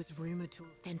one who was rumored to?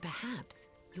 Then perhaps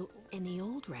you're in the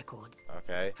old records.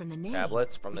 Okay. From the name,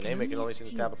 Tablets. From the name, we can only see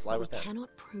the tablets lie within.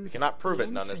 We cannot prove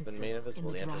it. None has been made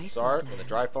invisible. The entrance are in the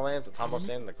dry lands, the Tombo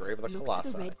Sand, and the grave of the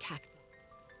Colossi.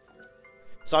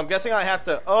 So I'm guessing I have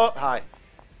to. Oh, hi.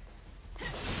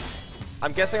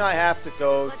 I'm guessing I have to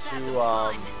go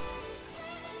to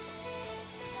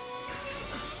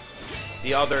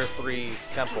the other 3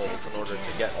 temples in order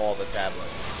to get all the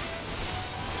tablets.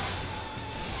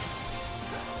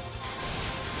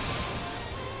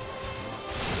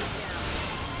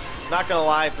 Not gonna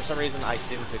lie, for some reason I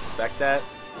didn't expect that.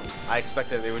 I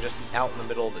expected they would just be out in the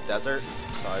middle of the desert,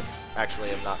 so I actually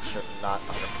am not sure, not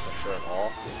 100% sure at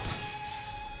all.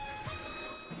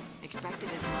 Expected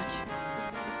as much.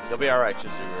 You'll be alright,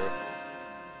 Chizuru.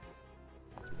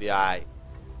 You'll be alright.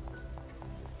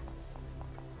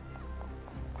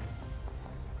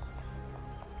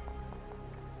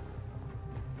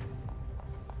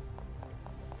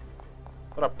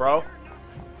 What up, bro?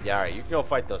 Yeah, alright, you can go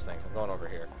fight those things. I'm going over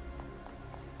here.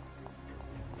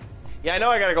 Yeah, I know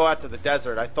I gotta go out to the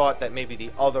desert. I thought that maybe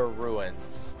the other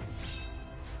ruins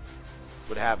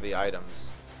would have the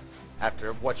items.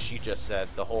 After what she just said,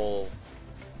 the whole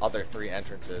other 3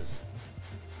 entrances.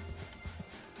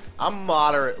 I'm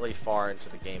moderately far into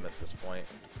the game at this point.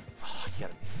 Oh, you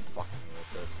gotta be fucking me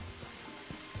with this.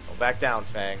 Go back down,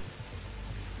 Fang.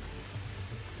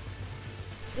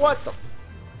 What the f—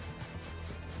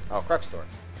 Oh, Crux Store.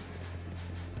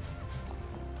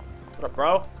 What up,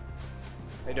 bro?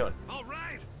 How you doing? All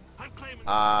right, I'm claiming.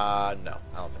 No, I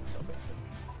don't think so.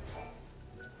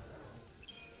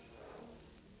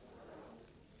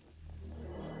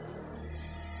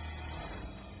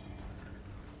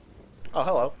 Oh,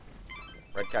 hello.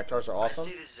 Red cactars are awesome.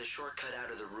 I see this is a shortcut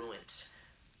out of the ruins.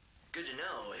 Good to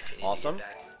know if you need Awesome. to get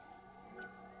back.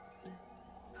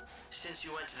 Since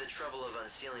you went to the trouble of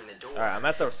unsealing the door, Alright, I'm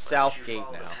at the south gate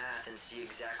follow now. the path and see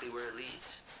exactly where it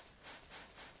leads.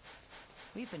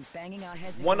 We've been banging our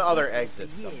heads One against other these exit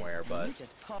for years, somewhere, and but you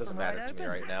just pop doesn't them right matter to me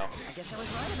open. right now. I guess I was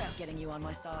right about getting you on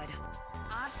my side.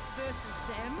 Us versus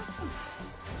them?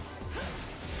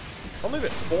 It's only been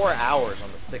 4 hours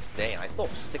on the 6th day, and I still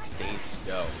have 6 days to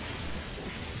go.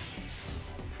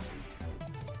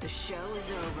 The show is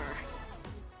over.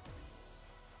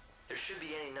 There should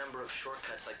be any number of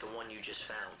shortcuts like the one you just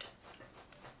found.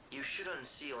 You should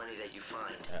unseal any that you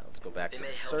find. Alright, let's go back They to may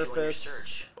the help you in your surface.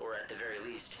 search, or at the very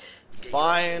least, get you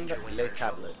Find out of danger when les you're in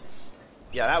trouble. tablets.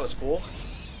 Yeah, that was cool.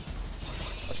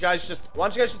 Why don't you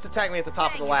guys just attack me at the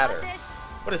top of the ladder?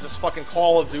 What is this, fucking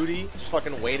Call of Duty? Just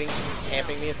fucking waiting,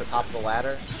 camping me at the top of the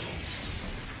ladder?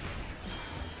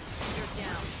 You're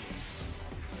down.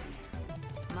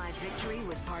 My victory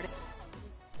was part of.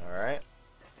 Alright.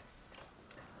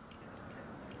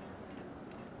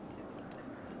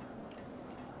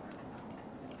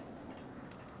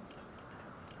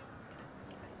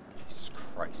 Jesus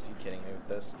Christ, are you kidding me with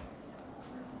this?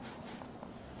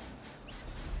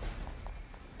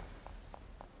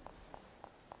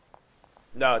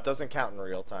 No, it doesn't count in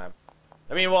real time.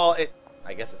 I mean, well,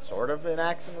 I guess it sort of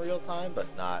enacts in real time, but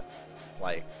not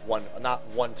like not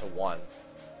one to one.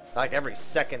 Like every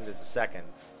second is a second.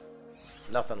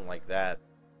 Nothing like that.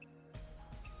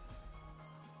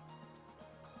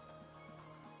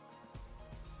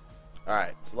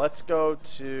 Alright, so let's go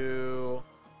to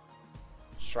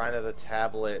Shrine of the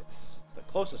Tablets. The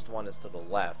closest one is to the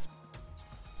left.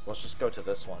 So let's just go to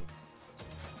this one.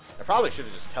 I probably should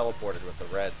have just teleported with the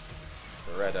red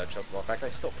chocobo. In fact, I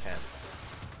still can.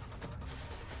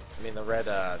 I mean the red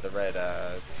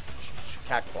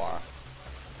cactuar.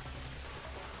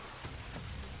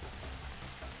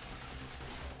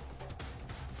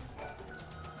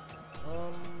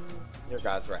 Your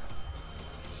God's Wrath.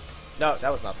 No, that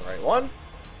was not the right one.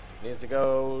 Needed to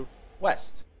go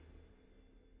west.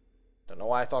 Don't know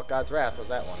why I thought God's Wrath was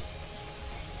that one.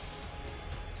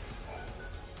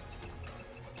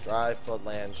 Dry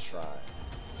Floodland Shrine.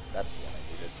 That's the one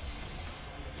I needed.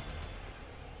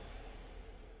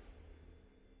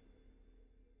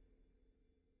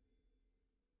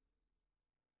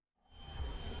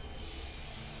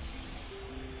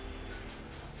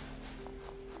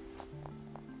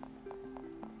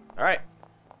 Alright.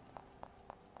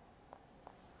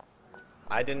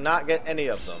 I did not get any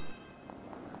of them.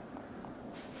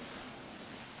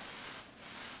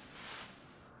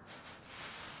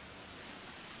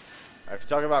 Alright, if you're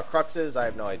talking about cruxes, I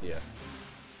have no idea.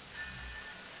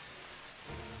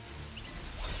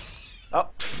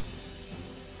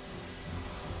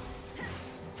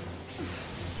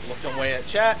 Looking away at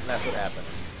chat, and that's what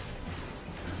happens.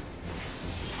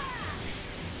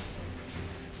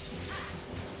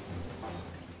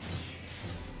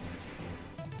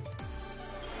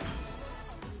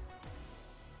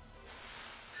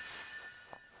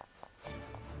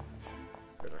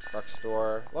 There's a crux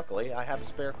store. Luckily, I have a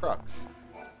spare crux.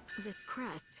 This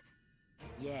crest.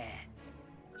 Yeah.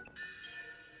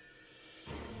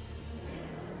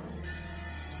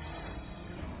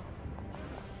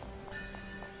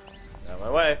 On my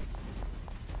way.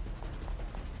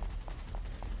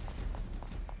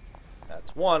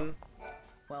 That's one.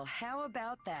 Well, how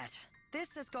about that?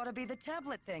 This has got to be the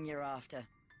tablet thing you're after.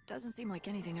 Doesn't seem like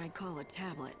anything I'd call a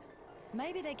tablet.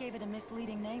 Maybe they gave it a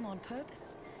misleading name on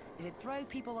purpose. It'd throw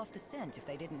people off the scent if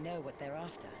they didn't know what they're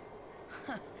after.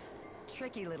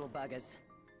 Tricky little buggers.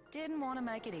 Didn't want to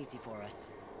make it easy for us.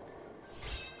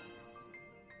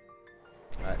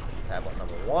 Alright, it's tablet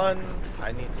number one.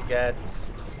 I need to get...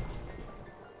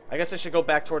 I guess I should go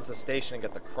back towards the station and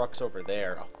get the crux over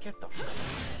there. Oh, get the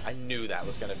fuck. I knew that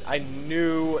was gonna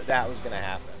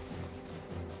happen.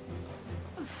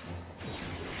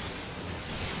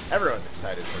 Everyone's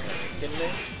excited for him. Are you kidding me?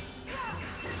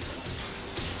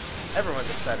 Everyone's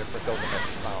excited for Gilgamesh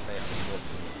in Final Fantasy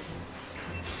XIV.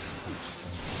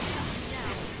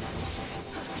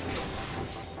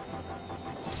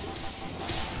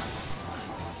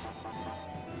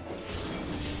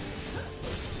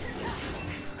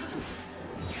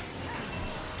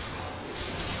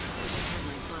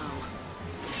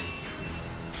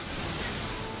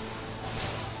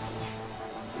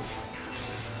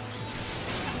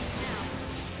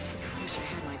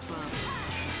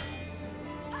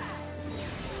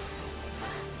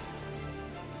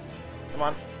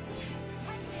 Come on.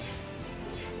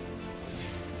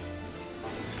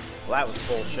 Well, that was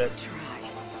bullshit.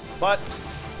 But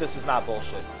this is not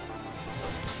bullshit.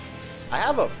 I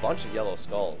have a bunch of yellow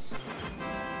skulls.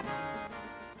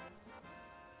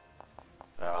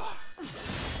 Ugh.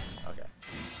 Okay.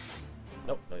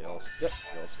 Nope, no yellow. Yep,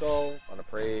 yellow skull,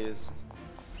 unappraised.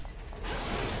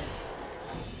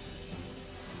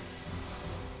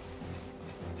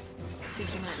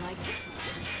 Think you might like it?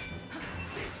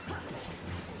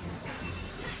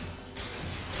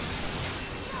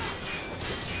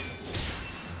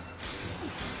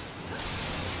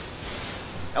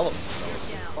 Element spell is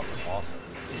fucking awesome.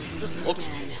 It just looks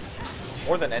cool.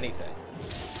 More than anything.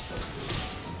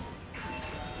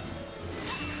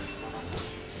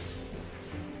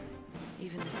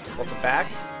 Even the stars Welcome back.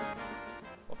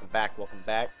 Welcome back, welcome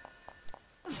back.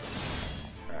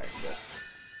 Alright, good.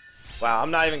 Wow, I'm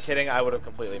not even kidding. I would have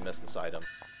completely missed this item.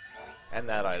 And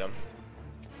that item.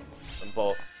 Them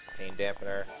both. Pain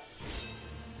dampener.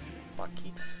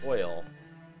 Makit's oil.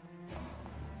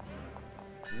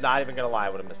 Not even gonna lie, I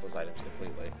would have missed those items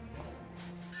completely.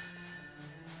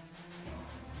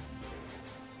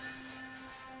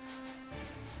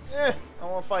 I don't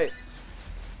wanna fight.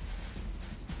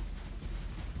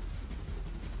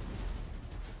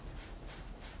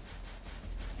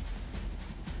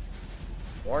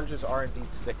 Oranges are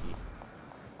indeed sticky.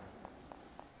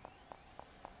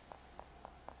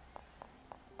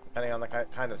 Depending on the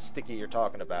kind of sticky you're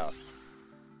talking about.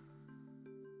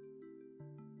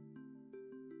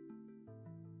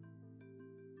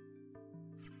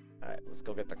 Alright, let's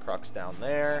go get the crux down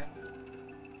there.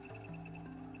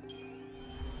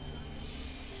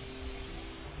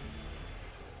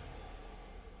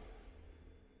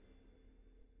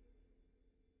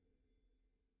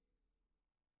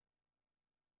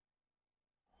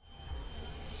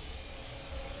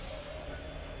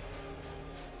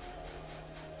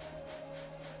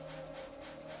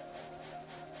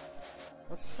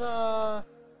 Let's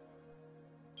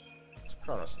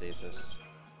chronostasis.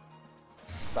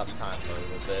 Stop time for a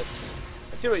little bit.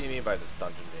 I see what you mean by this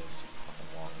dungeon being super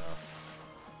fucking long though.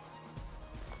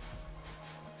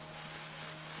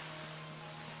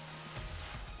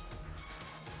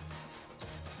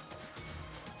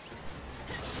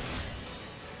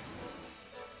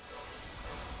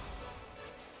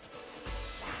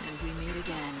 And we meet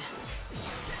again.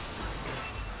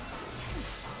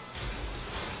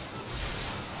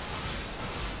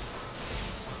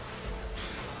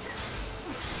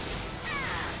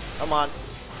 Come on.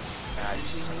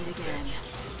 We meet again.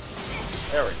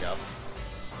 There we go.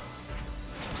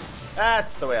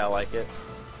 That's the way I like it.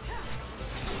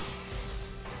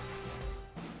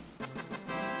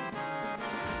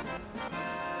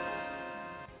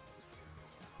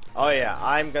 Oh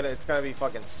yeah, it's gonna be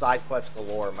fucking side quest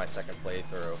galore in my second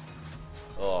playthrough.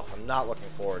 Oh, I'm not looking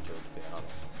forward to it, to be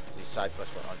honest. these side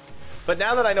quests went on. But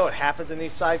now that I know what happens in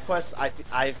these side quests,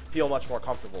 I feel much more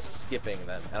comfortable skipping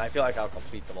them, and I feel like I'll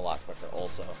complete them a lot quicker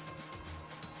also.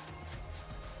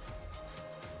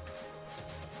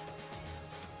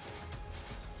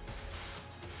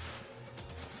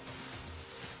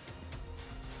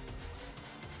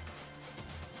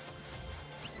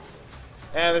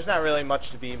 And there's not really much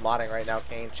to be modding right now,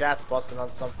 Kane. Chat's busting on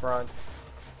some fronts.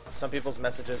 Some people's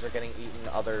messages are getting eaten,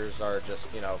 others are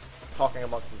just, you know, talking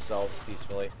amongst themselves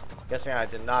peacefully. Guessing I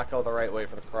did not go the right way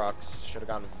for the crux. Should have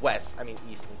gone west, I mean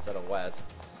east instead of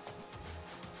west.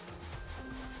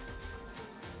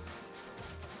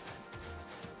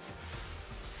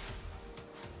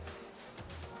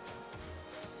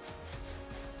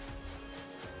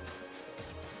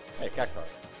 Hey, Cactar.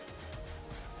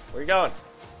 Where you going?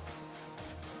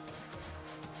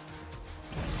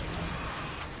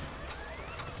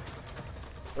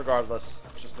 Regardless,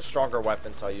 it's just a stronger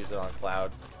weapon, so I use it on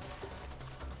Cloud.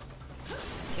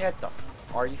 Get the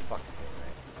f— are you fucking kidding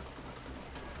me?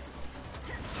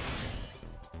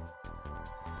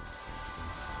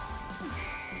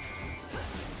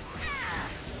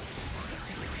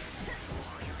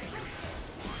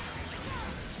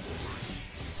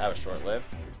 That was short-lived.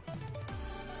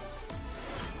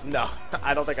 No,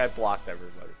 I don't think I blocked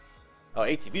everybody. Oh,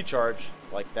 ATB charge,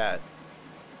 like that.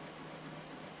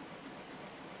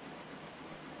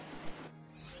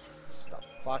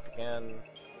 Clock again.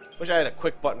 Wish I had a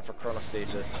quick button for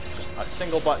chronostasis. Just a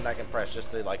single button I can press just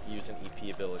to like use an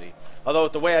EP ability. Although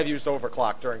with the way I've used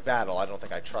overclock during battle, I don't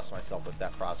think I trust myself with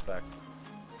that prospect.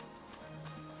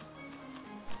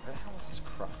 Where the hell is this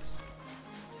crux?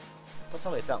 Don't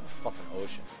tell me it's out in the fucking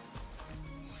ocean.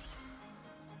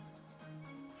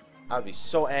 I would be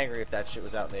so angry if that shit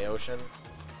was out in the ocean.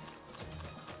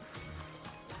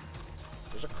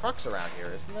 There's a crux around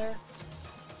here, isn't there?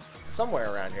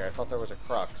 Somewhere around here, I thought there was a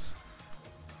crux.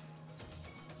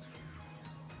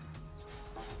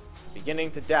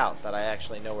 Beginning to doubt that I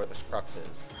actually know where this crux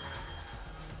is.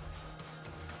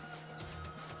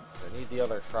 I need the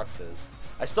other cruxes.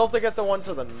 I still have to get the one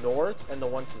to the north and the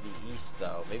one to the east,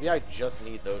 though. Maybe I just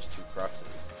need those two cruxes.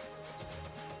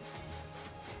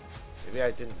 Maybe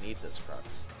I didn't need this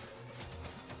crux.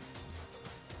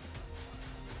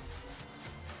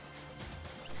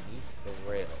 Beneath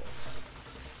the rails.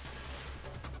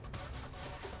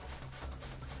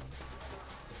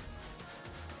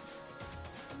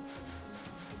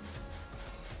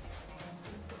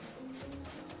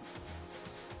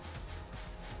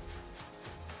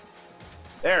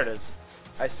 There it is.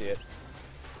 I see it.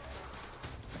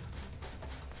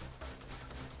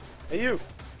 Hey, you!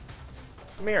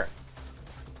 Come here.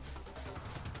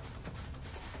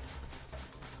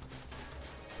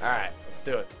 Alright, let's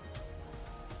do it.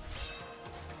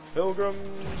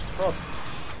 Pilgrim's Crux.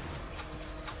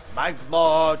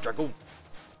 Magma Dragoon.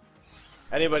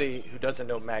 Anybody who doesn't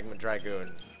know Magma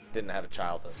Dragoon didn't have a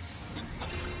childhood.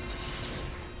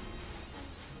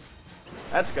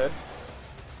 That's good.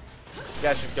 You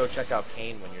guys should go check out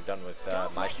Kane when you're done with my stream.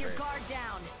 Don't let your guard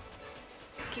down.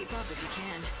 Keep up if you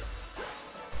can.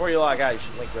 Before you log out, you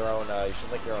should link your own. You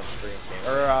should link your own stream,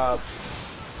 Kane. Or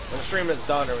when the stream is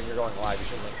done, or when you're going live, you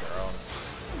should link your own.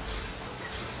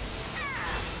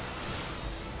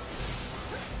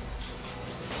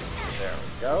 There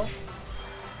we go.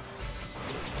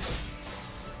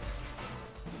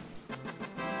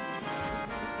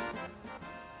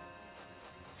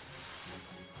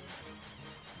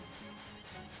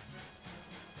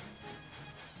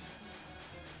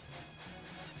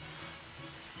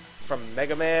 From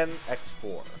Mega Man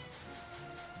X4.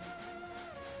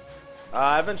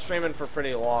 I've been streaming for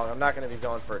pretty long. I'm not going to be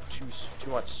going for too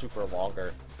much super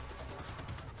longer.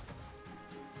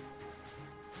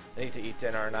 I need to eat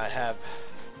dinner, and I have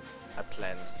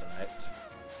plans tonight.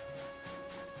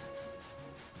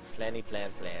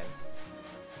 Plans.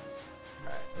 All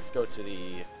right, let's go to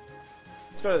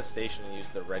the station and use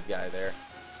the red guy there.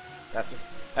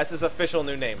 That's his official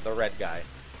new name, the red guy.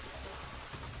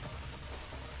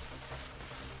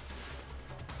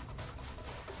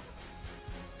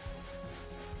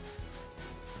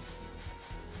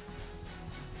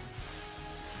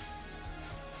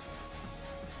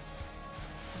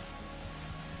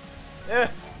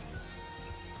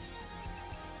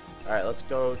 Alright, let's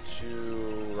go to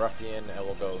Ruffian and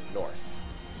we'll go north.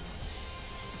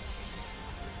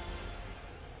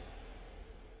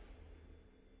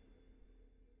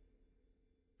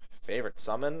 Favorite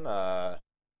summon?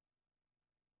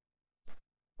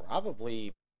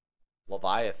 Probably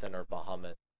Leviathan or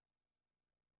Bahamut.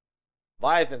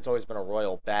 Leviathan's always been a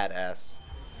royal badass.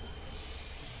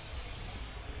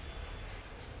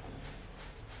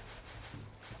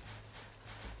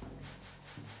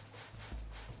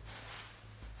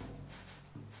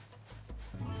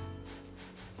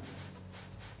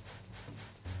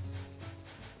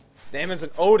 His name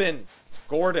isn't Odin. It's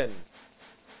Gordon.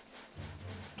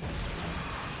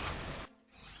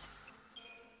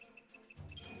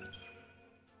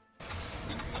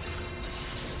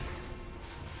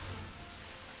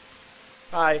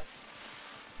 Hi.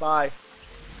 Bye.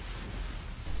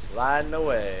 Sliding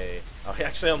away. Oh, he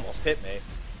actually almost hit me.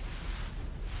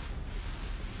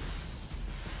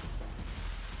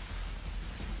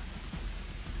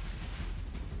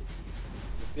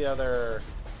 Is this the other...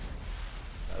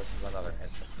 No, this is another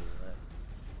entrance, isn't it?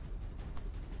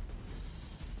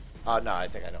 Oh, no, I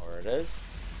think I know where it is.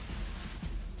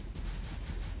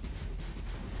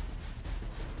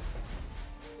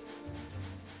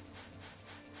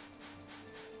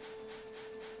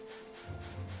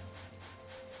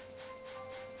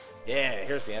 Yeah,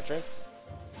 here's the entrance.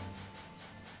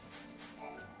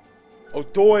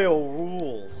 O'Doyle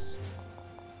rules.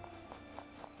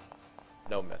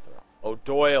 No Mithra.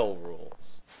 O'Doyle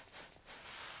rules.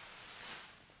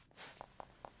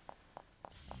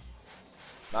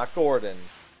 Not Gordon.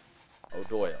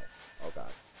 O'Doyle. Oh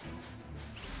god.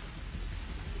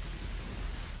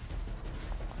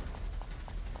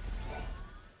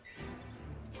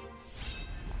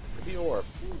 Pretty orb.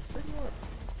 Ooh, pretty orb.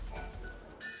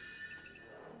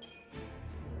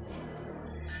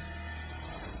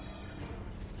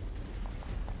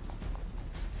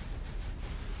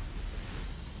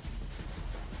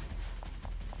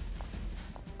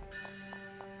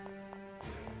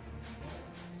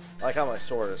 I like how my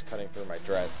sword is cutting through my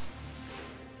dress.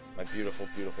 My beautiful,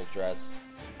 beautiful dress.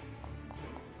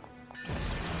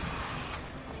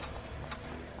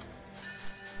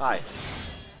 Hi.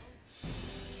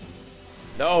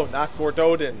 No, not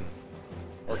Gordodin.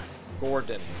 Or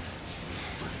Gordon.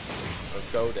 Or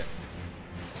Godin.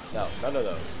 No, none of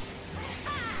those.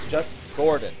 It's just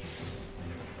Gordon.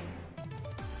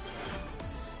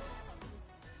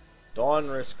 Dawn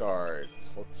Risk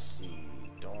Guards. Let's see.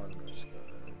 Dawn Risk Guards.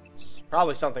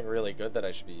 Probably something really good that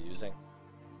I should be using.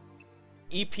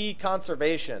 EP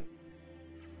Conservation.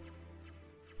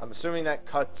 I'm assuming that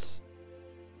cuts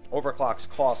Overclock's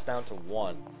cost down to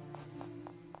 1.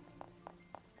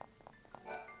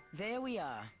 There we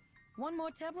are. One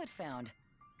more tablet found.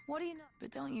 What do you know?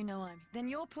 But don't you know I'm... Then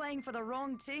you're playing for the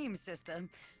wrong team, sister.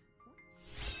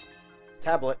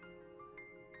 Tablet.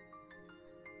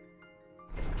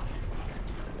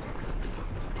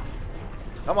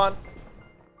 Come on.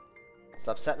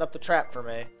 Stop setting up the trap for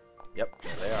me. Yep,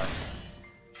 there they are.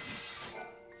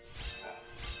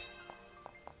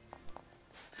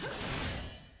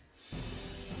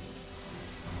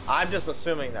 I'm just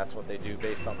assuming that's what they do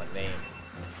based on the name.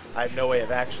 I have no way of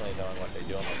actually knowing what they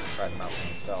do unless I try them out for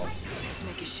myself. Let's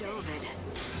make a show of it.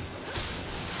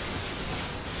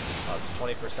 Oh,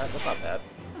 it's 20%? That's not bad.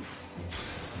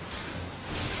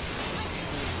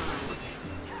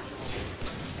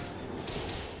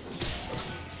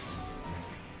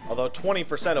 Although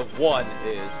 20% of 1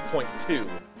 is 0.2.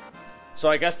 So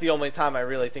I guess the only time I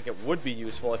really think it would be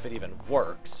useful, if it even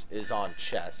works, is on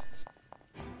chests.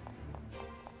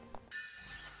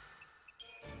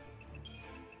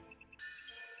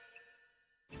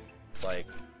 Like,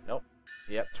 nope.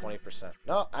 Yep, 20%.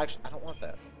 No, actually, I don't want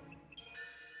that.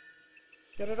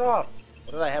 Get it off!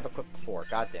 What did I have equipped before?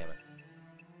 God damn it.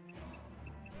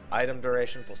 Item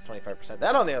duration plus 25%.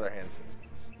 That, on the other hand, seems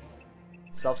nice.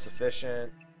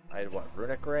 Self-sufficient. I had what?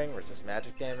 Runic ring? Resist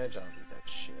magic damage? I don't need that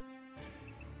shit.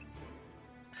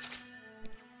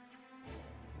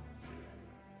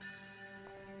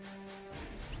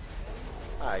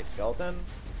 Hi, skeleton.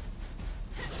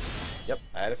 Yep,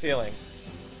 I had a feeling.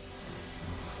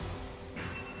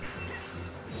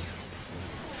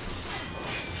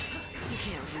 You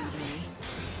can't read me.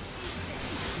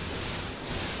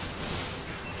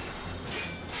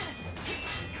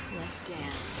 Let's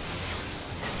dance.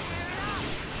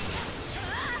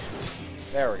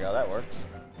 There we go, that works.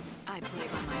 I play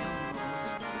by my own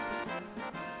rules.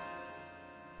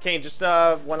 Kane, just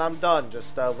when I'm done,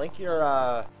 just link your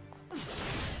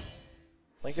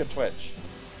Twitch.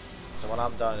 So when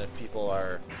I'm done, if people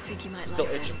are Think you might still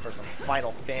like itching this. for some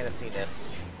Final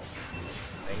Fantasy-ness,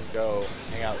 they can go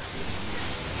hang out.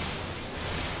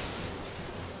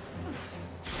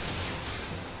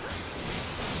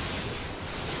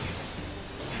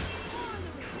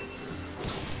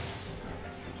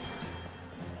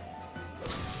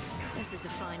 This is a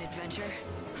fine adventure.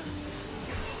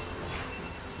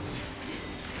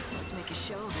 Let's make a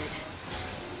show of it.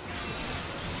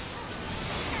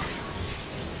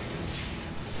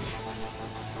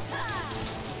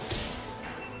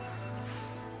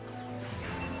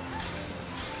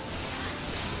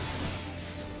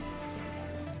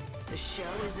 The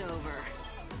show is over.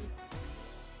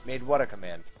 Made what a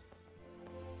command?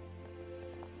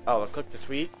 Oh, click to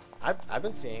tweet? I've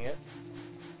been seeing it.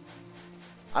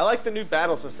 I like the new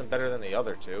battle system better than the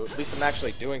other two. At least I'm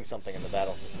actually doing something in the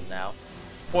battle system now.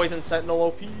 Poison Sentinel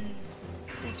OP.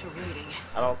 Thanks for waiting.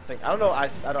 I don't know. I don't know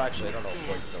if Poison OP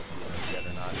is yet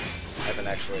or not. I haven't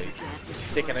actually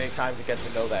taken any time to get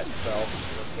to know that spell in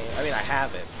this game. I mean, I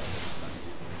have it.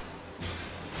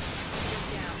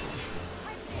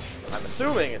 But I'm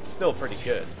assuming it's still pretty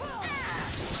good,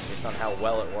 based on how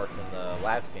well it worked in the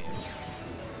last game.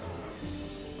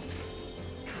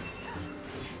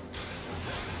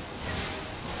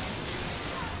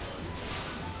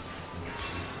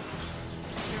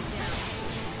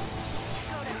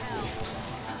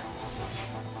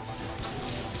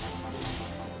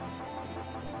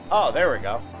 Oh, there we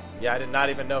go. Yeah, I did not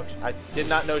even know. I did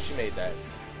not know she made that.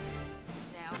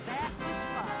 Now that was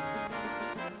fun.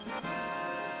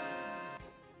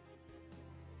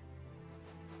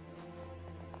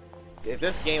 If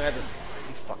this game had this,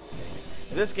 you fucking kidding me.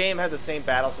 If this game had the same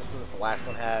battle system that the last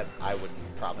one had, I would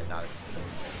probably not have played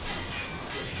it.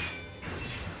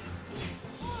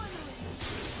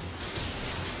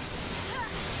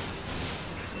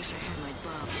 Wish I had my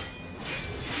bob.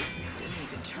 Didn't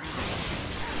even try.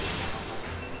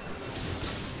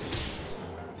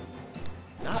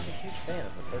 Not a huge fan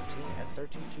of the 13 and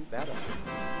 13-2 battle systems.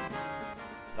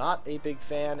 Not a big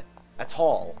fan at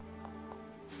all.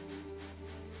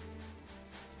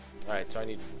 Alright, so I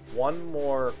need one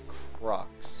more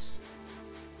crux.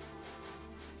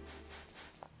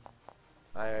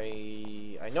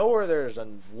 I know where there's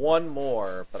one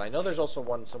more, but I know there's also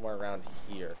one somewhere around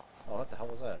here. Oh, what the hell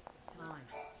was that?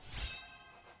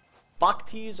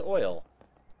 Bhakti's oil.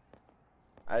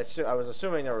 I was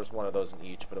assuming there was one of those in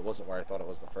each, but it wasn't where I thought it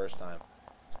was the first time.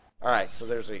 Alright, so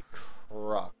there's a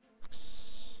crux.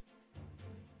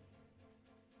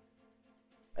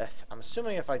 I'm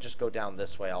assuming if I just go down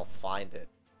this way, I'll find it.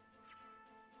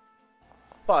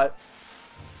 But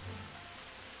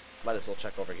might as well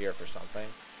check over here for something.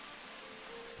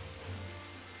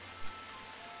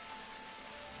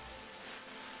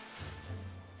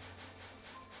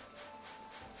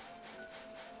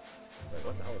 Wait,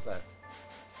 what the hell is that?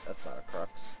 That's not a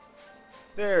crux.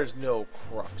 There's no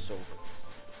crux over here.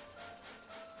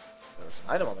 There's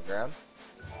an item on the ground.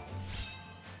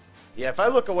 Yeah, if I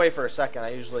look away for a second,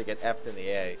 I usually get F'd in the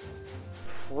A.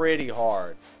 Pretty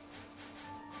hard.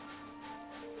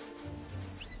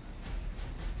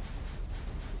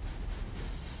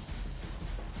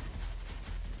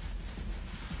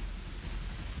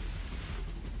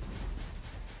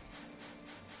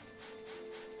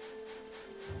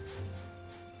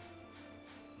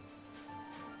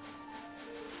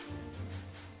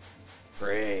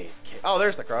 Great. Oh,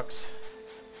 there's the crux.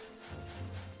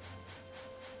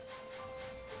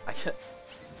 I can't.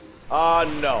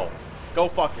 No. Go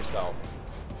fuck yourself.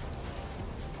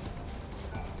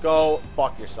 Go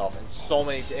fuck yourself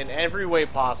in every way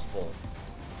possible.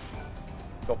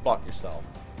 Go fuck yourself.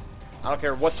 I don't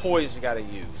care what toys you gotta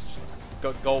use.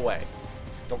 Just go away.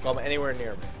 Don't come anywhere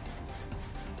near me.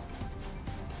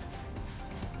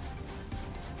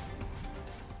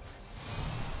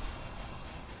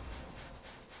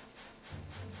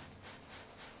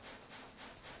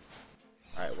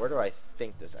 Alright, where do I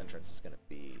think this entrance is going to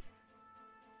be?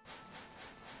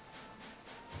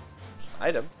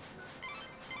 Item.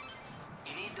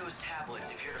 You need those tablets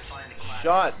if you're to find the class.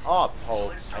 Shut up,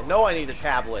 Hope. I know I need the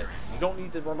tablets. You don't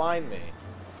need to remind me.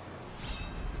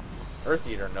 Earth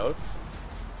Eater notes.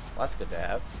 Well, that's good to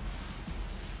have.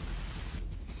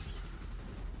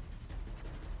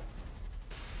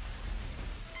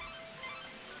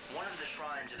 One of the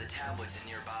shrines of the tablets is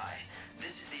nearby.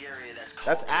 This is the area that's called.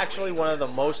 That's actually one of the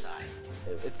most.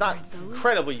 It's not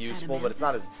incredibly useful, but it's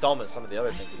not as dumb as some of the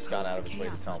other things he's gone out of his way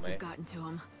to tell me.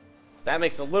 That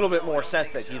makes a little bit more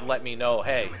sense that he'd let me know,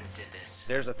 hey,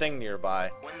 there's a thing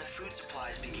nearby. When the food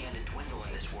supplies began to dwindle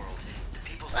in this world, the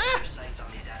people set their sights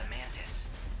on these adamantis.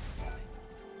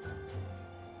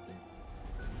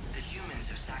 The humans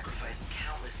have sacrificed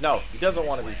countless. No, he doesn't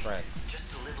want to be friends.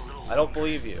 Just to live a little I don't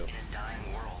believe you. in a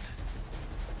dying world.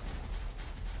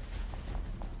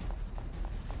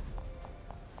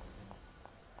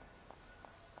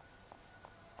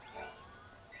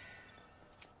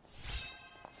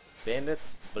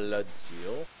 Bandit's Blood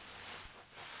Seal.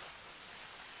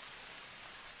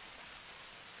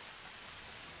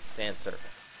 Sand Serpent.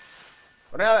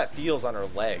 Wonder how that feels on her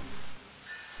legs.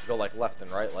 To go like left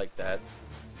and right like that.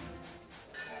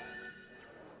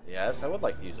 Yes, I would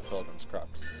like to use a Pilgrim's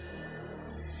Crux.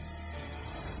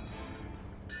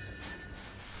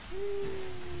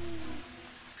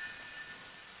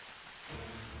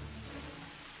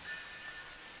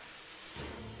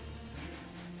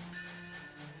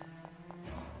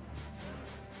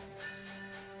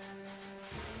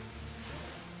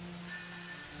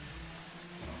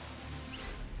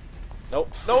 Nope,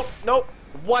 nope, nope.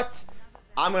 What?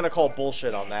 I'm gonna call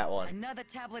bullshit on that one. Another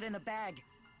tablet in the bag.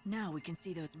 Now we can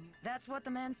see those. That's what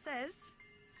the man says.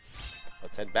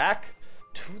 Let's head back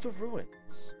to the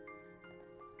ruins.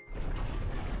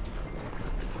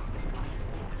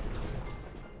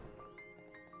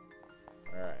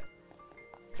 Alright.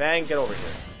 Fang, get over here.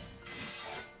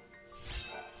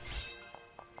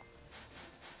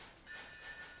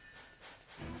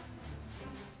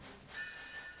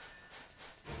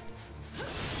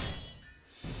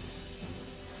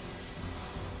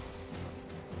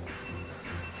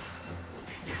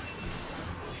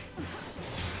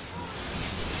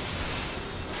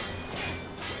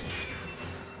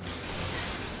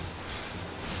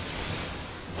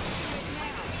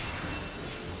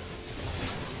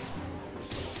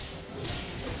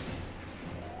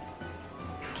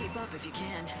 Keep up if you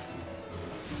can.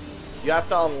 You have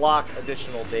to unlock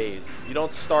additional days. You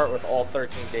don't start with all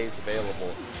 13 days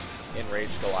available in Rage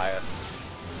Goliath.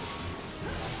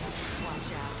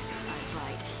 Watch out. I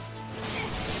bite.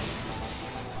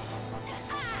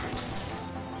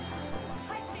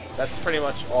 That's pretty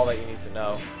much all that you need to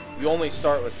know. You only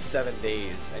start with 7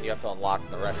 days, and you have to unlock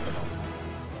the rest of them.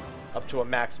 Up to a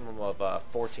maximum of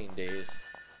 14 days.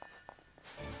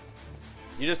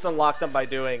 You just unlock them by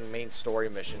doing main story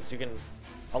missions. You can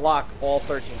unlock all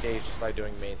 13 days just by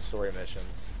doing main story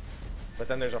missions. But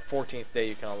then there's a 14th day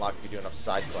you can unlock if you do enough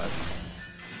side quests.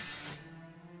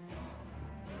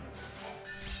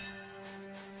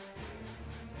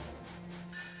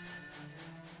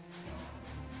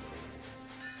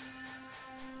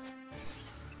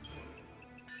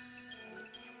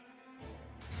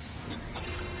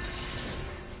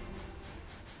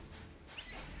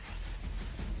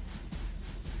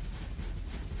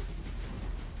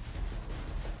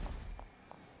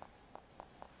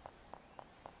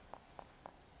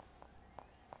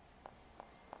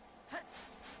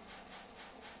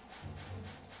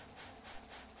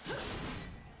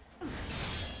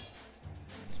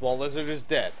 Small lizard is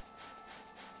dead.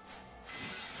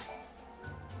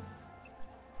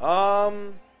 I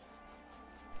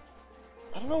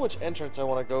don't know which entrance I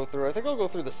want to go through. I think I'll go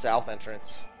through the south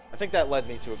entrance. I think that led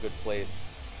me to a good place.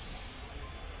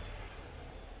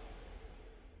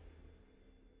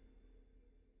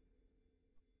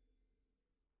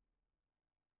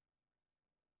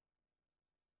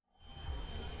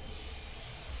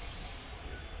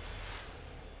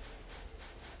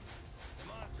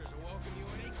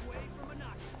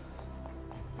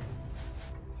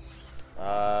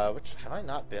 Have I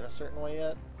not been a certain way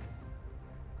yet?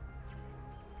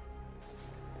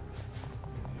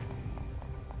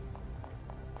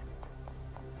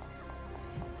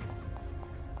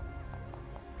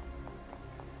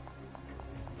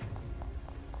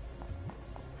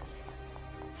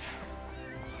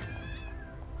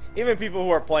 Even people who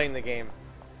are playing the game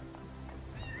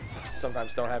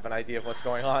sometimes don't have an idea of what's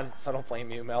going on, so I don't blame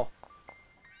you, Mel.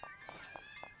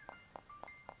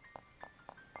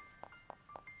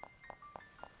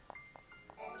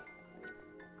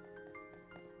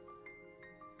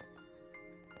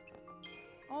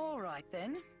 Alright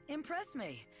then, impress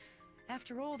me.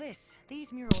 After all this,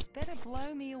 these murals better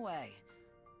blow me away.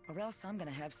 Or else I'm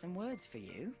gonna have some words for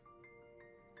you.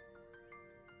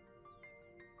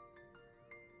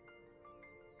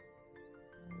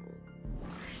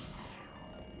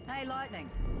 Hey, Lightning.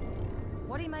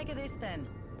 What do you make of this then?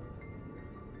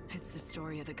 It's the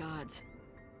story of the gods.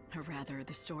 Or rather,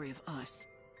 the story of us.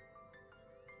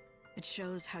 It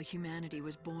shows how humanity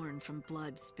was born from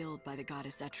blood spilled by the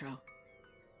goddess Etro.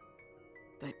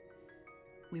 But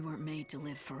we weren't made to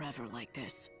live forever like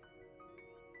this.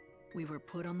 We were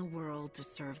put on the world to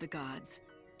serve the gods,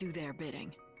 do their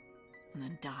bidding, and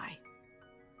then die.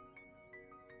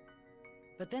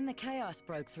 But then the chaos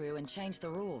broke through and changed the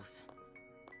rules.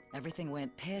 Everything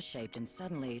went pear-shaped and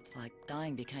suddenly it's like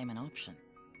dying became an option.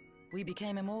 We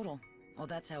became immortal, or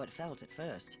that's how it felt at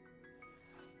first.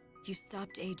 You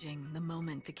stopped aging the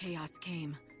moment the chaos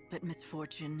came, but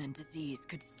misfortune and disease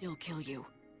could still kill you.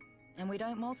 And we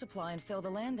don't multiply and fill the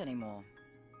land anymore.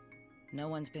 No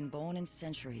one's been born in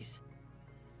centuries.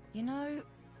 You know,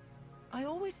 I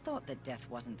always thought that death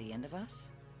wasn't the end of us.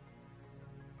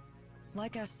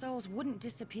 Like our souls wouldn't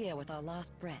disappear with our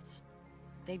last breaths.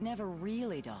 They'd never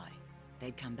really die.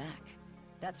 They'd come back.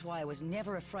 That's why I was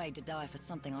never afraid to die for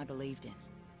something I believed in.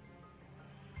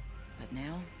 But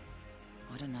now,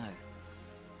 I don't know.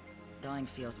 Dying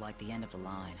feels like the end of the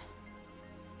line.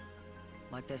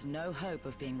 Like there's no hope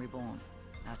of being reborn.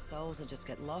 Our souls will just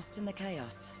get lost in the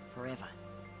chaos forever.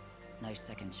 No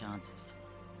second chances.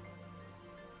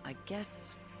 I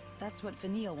guess that's what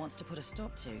Vanille wants to put a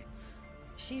stop to.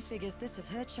 She figures this is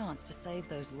her chance to save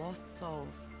those lost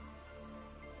souls.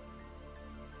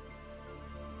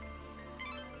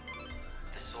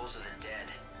 The souls of the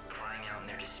dead, crying out in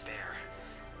their despair.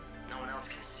 No one else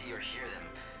can see or hear them,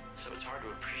 so it's hard to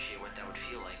appreciate what that would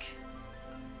feel like.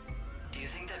 Do you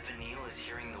think that Vanille is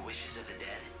hearing the wishes of the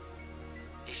dead?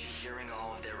 Is she hearing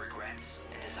all of their regrets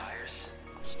and desires?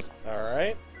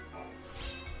 Alright.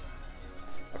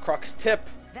 A crux tip.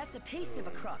 That's a piece of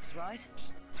a crux, right?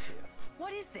 Just a tip.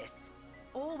 What is this?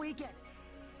 All we get.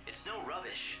 It's no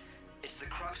rubbish. It's the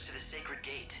crux to the sacred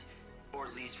gate, or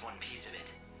at least one piece of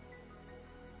it.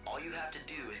 All you have to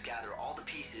do is gather all the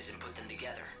pieces and put them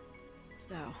together.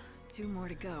 So, 2 more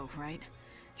to go, right?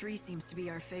 3 seems to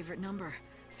be our favorite number.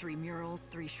 3 murals,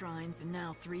 3 shrines, and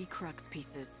now 3 crux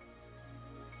pieces.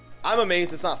 I'm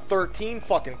amazed it's not 13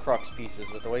 fucking crux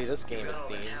pieces with the way this game is You got all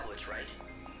the themed. tablets, right?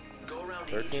 Go around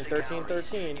 13, each of the 13, galleries.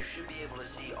 13. You should be able to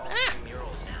see all 3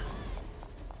 murals now.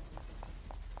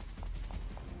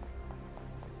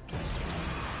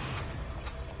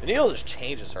 Vanille just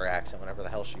changes her accent whenever the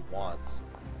hell she wants.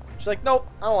 She's like, nope,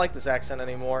 I don't like this accent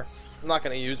anymore. I'm not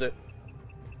gonna use it.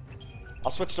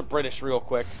 I'll switch to British real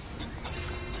quick.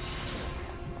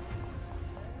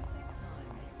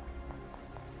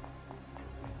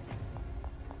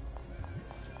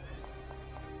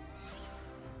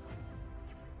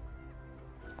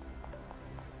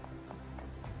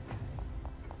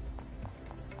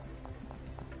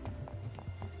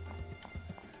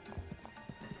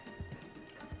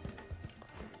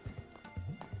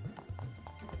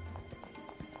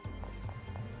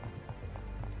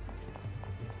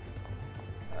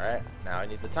 Alright, now I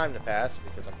need the time to pass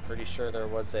because I'm pretty sure there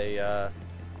was a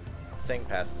thing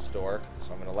past this door.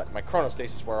 So I'm going to let my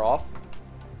chronostasis wear off.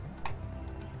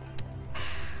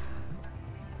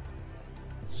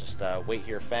 Let's just wait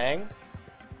here, Fang.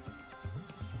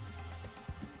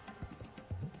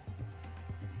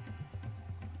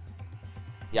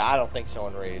 Yeah, I don't think so,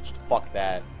 Enraged. Fuck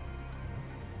that.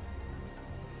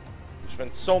 There's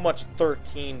been so much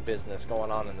 13 business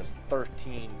going on in this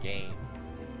 13 game.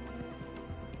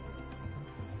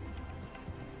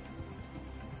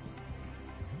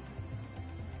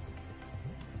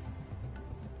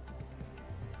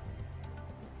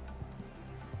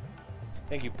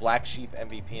 Thank you, Black Sheep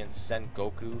MVP and Sen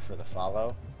Goku for the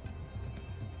follow.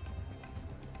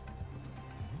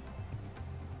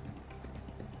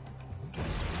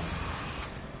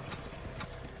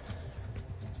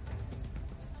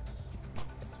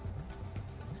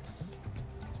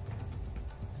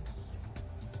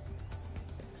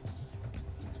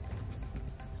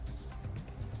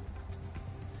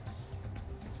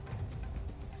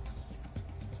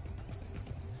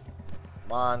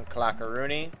 Come on,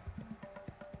 Clackaroony.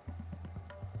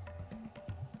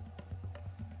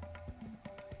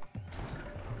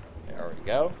 There we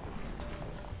go.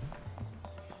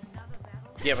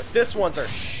 Yeah, but this ones are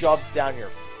shoved down your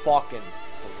fucking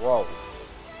throat.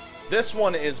 This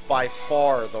one is by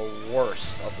far the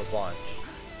worst of the bunch.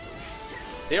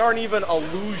 They aren't even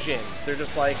illusions. They're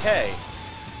just like, hey,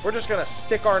 we're just gonna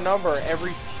stick our number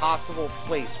every possible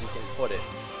place we can put it.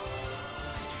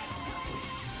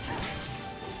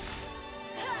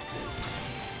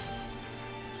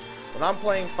 When I'm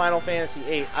playing Final Fantasy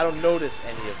VIII, I don't notice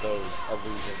any of those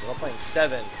illusions. When I'm playing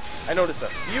 7, I notice a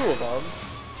few of them,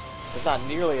 but not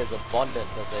nearly as abundant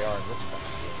as they are in this one.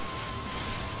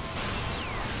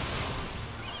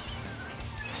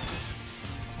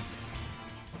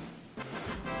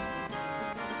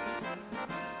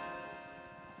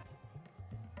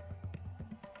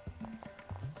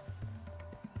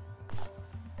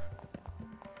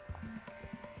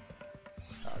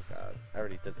 Oh god, I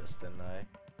already did this, didn't I?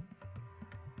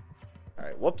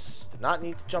 Alright, whoops. Did not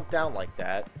need to jump down like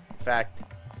that. In fact,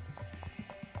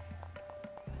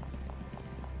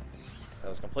 that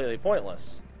was completely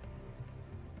pointless.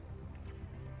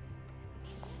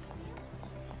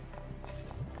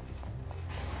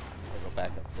 I'll go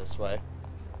back up this way.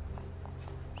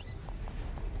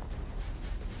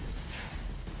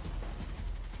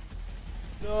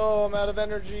 No, I'm out of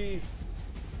energy.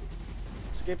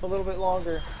 Escape a little bit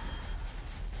longer.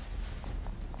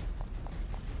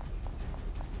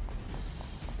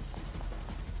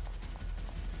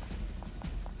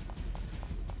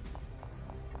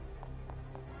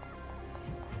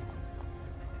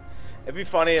 It'd be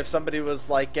funny if somebody was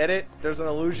like, get it? There's an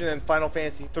illusion in Final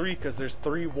Fantasy 3 because there's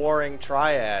 3 warring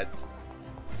triads.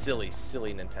 Silly,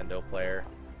 silly Nintendo player.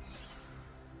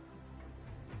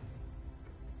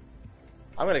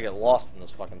 I'm gonna get lost in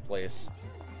this fucking place.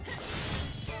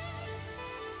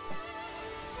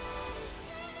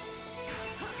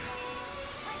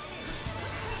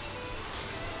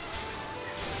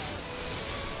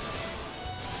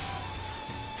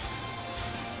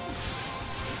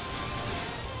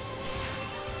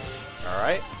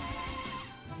 right?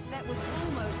 That was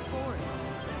almost boring.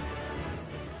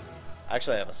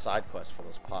 Actually, I have a side quest for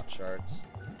those pot shards.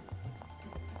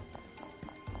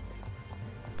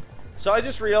 So I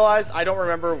just realized I don't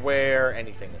remember where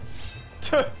anything is.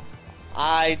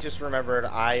 I just remembered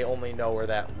I only know where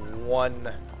that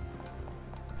one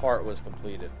part was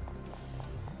completed.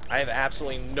 I have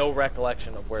absolutely no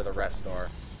recollection of where the rest are.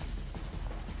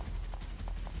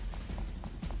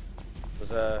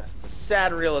 It's a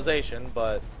sad realization,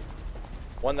 but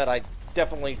one that I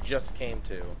definitely just came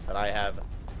to, that I have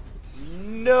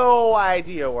no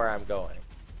idea where I'm going.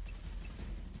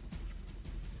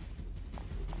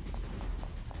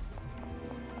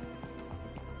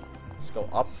 Let's go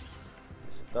up.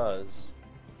 Yes, it does.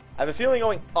 I have a feeling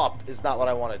going up is not what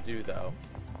I want to do, though.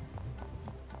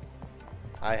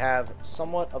 I have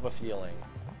somewhat of a feeling.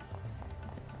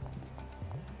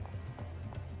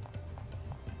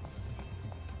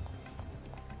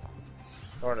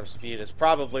 Thorn of Speed is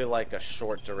probably like a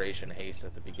short duration haste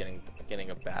at the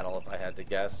beginning of battle, if I had to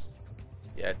guess.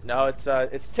 Yeah, no, it's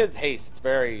Tid's haste. It's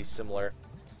very similar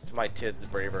to my Tid's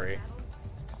bravery.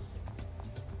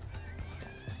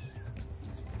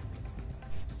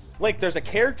 Like, there's a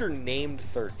character named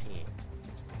 13.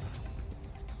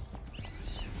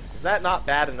 Is that not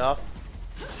bad enough?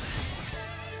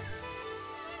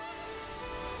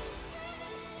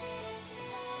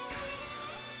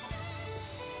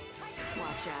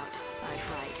 Watch out. I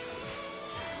fight.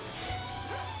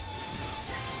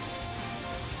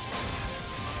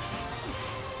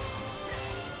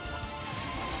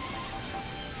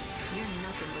 You're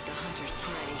nothing but the hunter's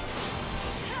prey.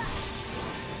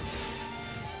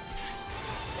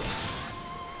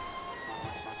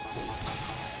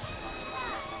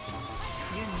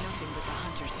 You're nothing but the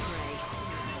hunter's prey.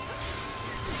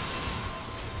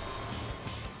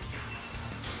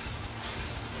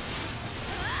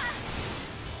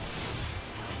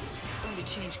 Going to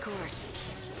change course.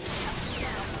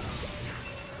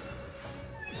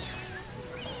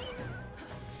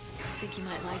 I think you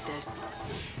might like this.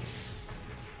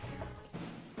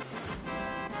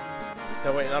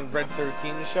 Still waiting on Red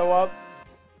 13 to show up?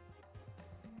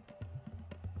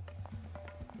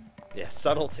 Yeah,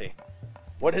 subtlety.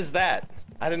 What is that?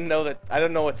 I didn't know that. I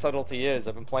don't know what subtlety is.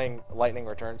 I've been playing Lightning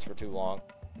Returns for too long.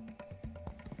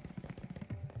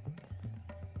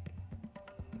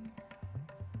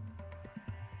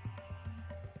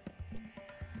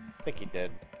 I think he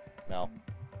did. No.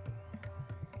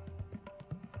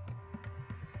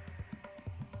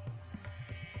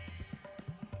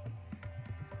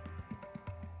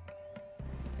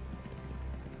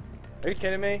 Are you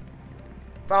kidding me?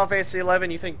 Final Fantasy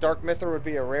 11, you think Dark Myther would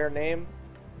be a rare name?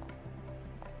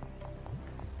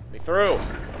 Let me through!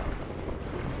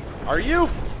 Are you?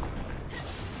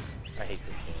 I hate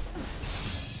this game.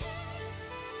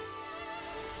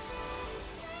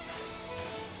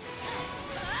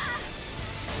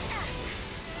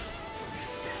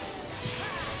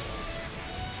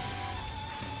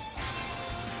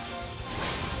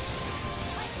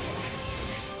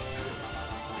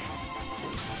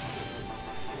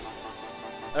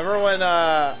 Remember when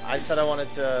I said I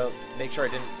wanted to make sure I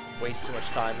didn't waste too much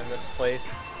time in this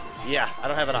place? Yeah, I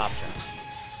don't have an option.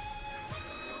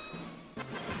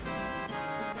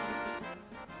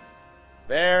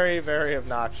 Very, very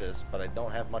obnoxious, but I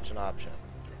don't have much an option.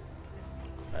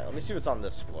 Alright, let me see what's on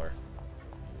this floor.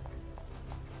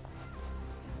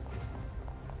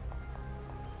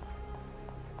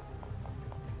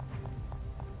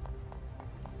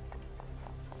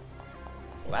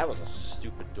 Well, that was a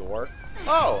stupid door.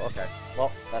 Oh, okay.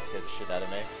 Well, that scared the shit out of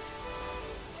me.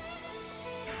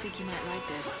 I think you might like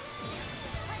this.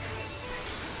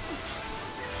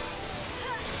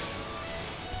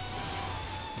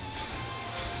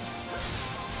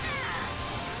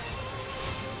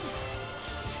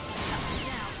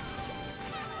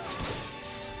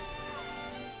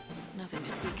 Nothing to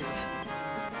speak of.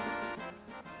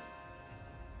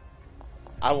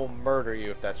 I will murder you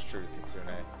if that's true,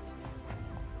 Kitsune.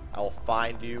 I will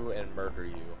find you and murder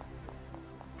you.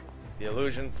 The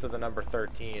allusions to the number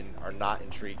 13 are not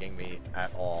intriguing me at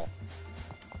all.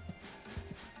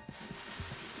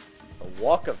 The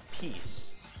Walk of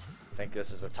Peace. I think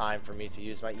this is a time for me to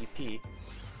use my EP.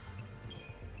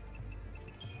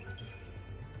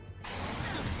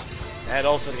 And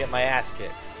also to get my ass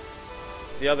kicked.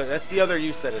 That's the other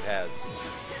use that it has.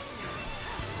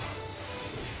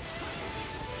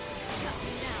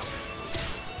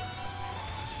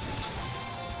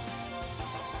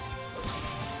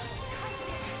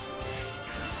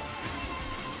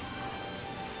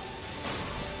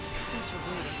 Thanks for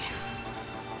waiting.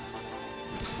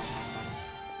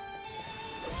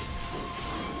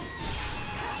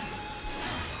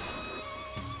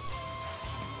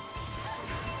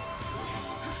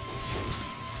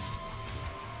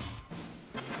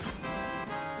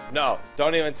 No,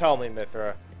 don't even tell me,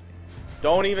 Mithra.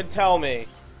 Don't even tell me.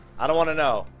 I don't want to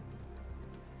know.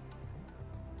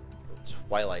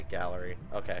 Twilight Gallery.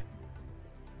 Okay.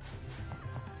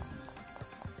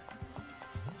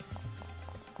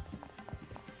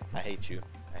 I hate you.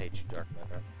 I hate you, Dark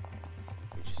Mithra.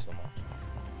 I hate you so much.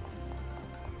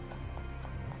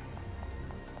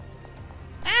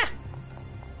 Ah!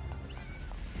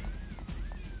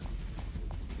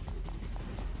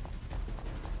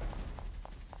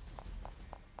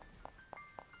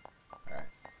 Alright.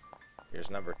 Here's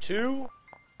number 2.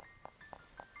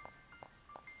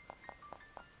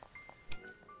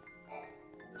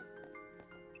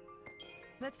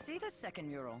 Let's see the second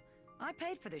mural. I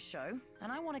paid for this show,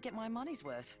 and I want to get my money's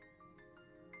worth.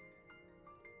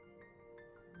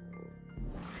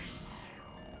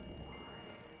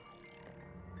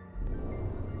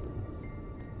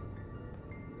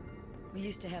 We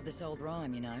used to have this old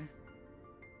rhyme, you know.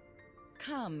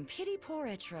 Come, pity poor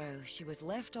Etro, she was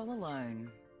left all alone.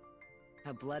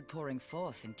 Her blood pouring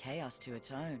forth in chaos to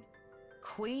atone.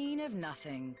 Queen of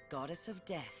nothing, goddess of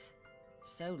death,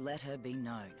 so let her be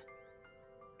known.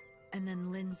 And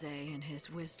then Lindsay, in his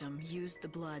wisdom, used the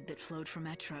blood that flowed from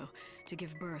Etro to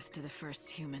give birth to the first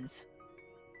humans.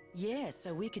 Yeah,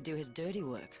 so we could do his dirty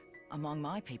work. Among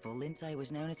my people, Lindsay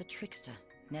was known as a trickster,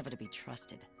 never to be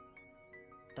trusted.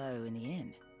 Though, in the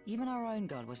end, even our own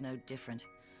god was no different.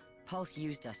 Pulse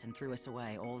used us and threw us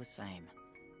away all the same.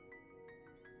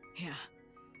 Yeah,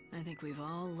 I think we've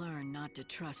all learned not to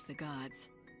trust the gods.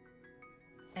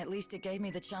 At least it gave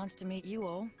me the chance to meet you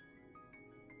all.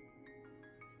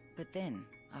 But then,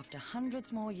 after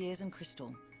hundreds more years in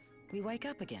Crystal, we wake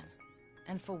up again.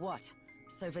 And for what?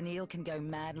 So Vanille can go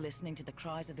mad listening to the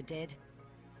cries of the dead?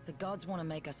 The gods want to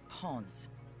make us pawns.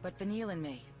 But Vanille and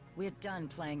me, we're done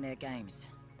playing their games.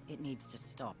 It needs to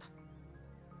stop.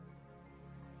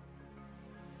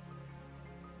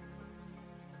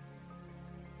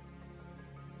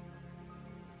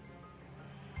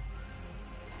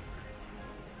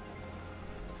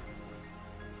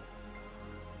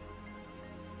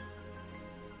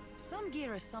 Some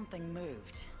gear or something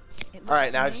moved.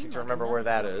 Alright, now I just need to remember where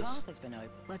that is.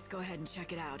 Let's go ahead and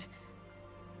check it out.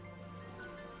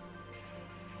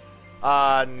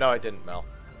 No I didn't, Mel.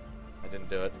 I didn't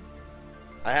do it.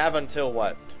 I have until,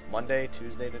 what, Monday,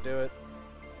 Tuesday to do it?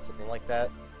 Something like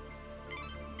that.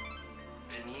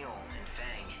 Vanille and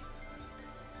Fang.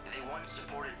 They once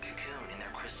supported Cocoon in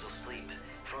their crystal sleep,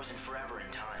 frozen forever in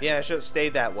time. Yeah, it should have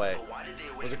stayed that way. But why did they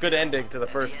It was a good ending to the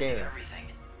first end of game. everything?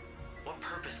 What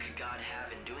purpose could God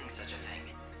have in doing such a thing?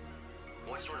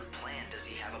 What sort of plan does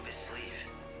he have up his sleeve?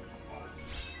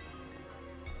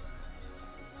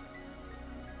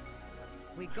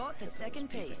 We got the second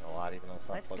piece. A lot, even though it's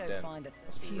not Let's go plugged in. find the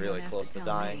Must be You really don't have close to tell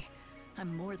dying. me.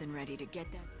 I'm more than ready to get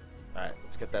that. Alright,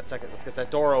 let's get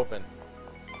that door open.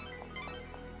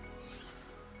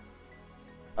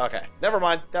 Okay, never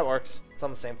mind. That works. It's on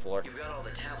the same floor. You've got all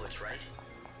the tablets, right?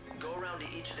 Go around to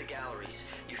each of the galleries.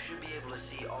 You should be able to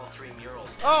see all 3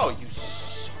 murals. Oh, you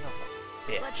son of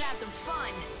a bitch. Let's have some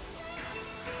fun.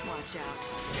 Watch out.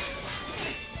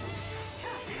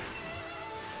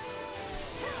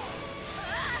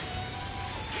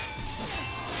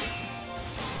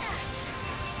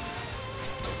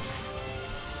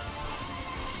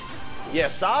 Yeah,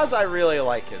 Saz, I really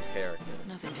like his character.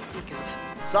 Nothing to speak of.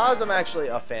 Saz, I'm actually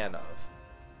a fan of.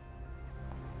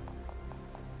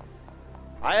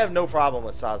 I have no problem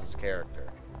with Saz's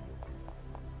character.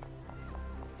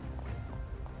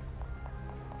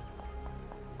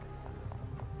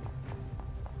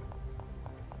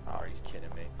 Oh, are you kidding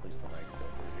me? Please don't make me go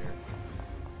through here.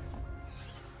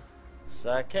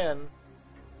 Second.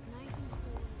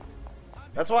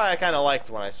 That's why I kind of liked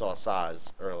when I saw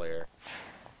Saz earlier.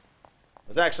 I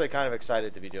was actually kind of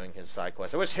excited to be doing his side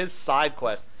quest. I wish his side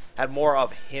quest had more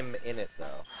of him in it, though.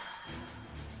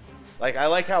 Like, I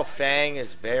like how Fang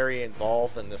is very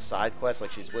involved in this side quest.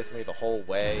 Like, she's with me the whole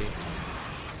way.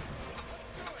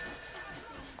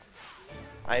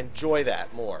 I enjoy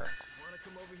that more. Wanna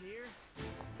come over here?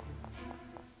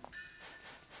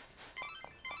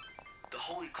 The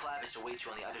Holy Clavis awaits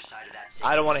you on the other side of that.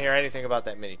 I don't want to hear anything about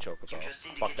that mini chocobo. You just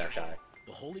need to Fuck get that your guy.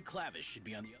 The Holy Clavis should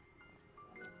be on the...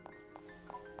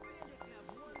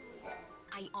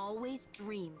 I always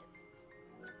dreamed.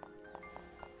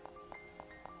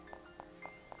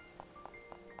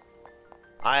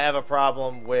 I have a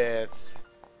problem with,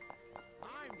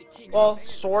 well,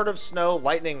 Sword of Snow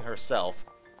lightning herself.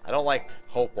 I don't like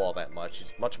Hope all that much.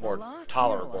 He's much more Last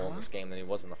tolerable hero, in this game than he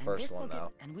was in the And first this'll one,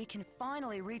 though. and we can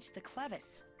finally reach the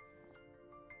Clavis.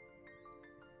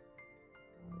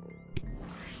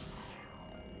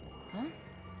 Huh?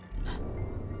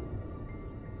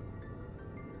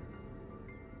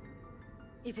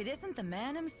 If it isn't the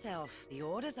man himself, the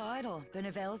Order's idol,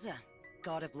 Benevelza,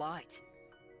 god of light.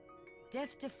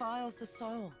 Death defiles the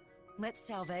soul. Let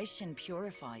salvation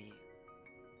purify you.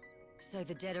 So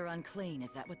the dead are unclean,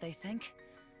 is that what they think?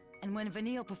 And when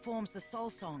Vanille performs the soul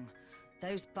song,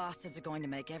 those bastards are going to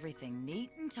make everything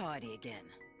neat and tidy again.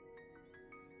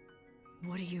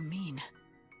 What do you mean?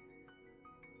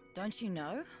 Don't you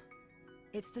know?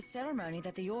 It's the ceremony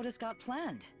that the Order's got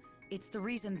planned. It's the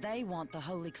reason they want the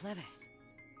Holy Clevis.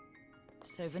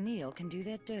 So Vanille can do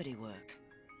their dirty work.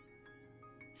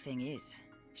 Thing is,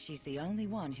 she's the only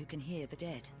one who can hear the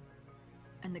dead.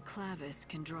 And the Clavis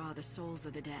can draw the souls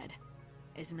of the dead.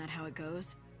 Isn't that how it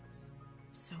goes?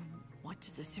 So, what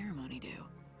does the ceremony do?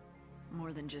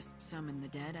 More than just summon the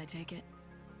dead, I take it?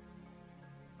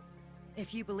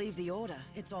 If you believe the Order,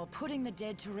 it's all putting the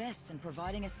dead to rest and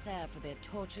providing a salve for their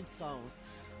tortured souls.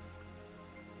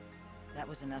 That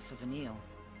was enough for Vanille.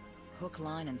 Hook,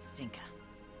 line, and sinker.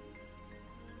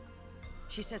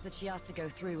 She says that she has to go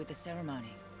through with the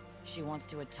ceremony. She wants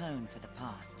to atone for the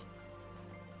past.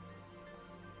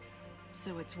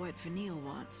 So it's what Vanille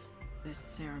wants, this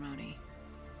ceremony.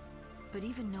 But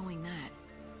even knowing that,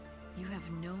 you have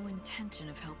no intention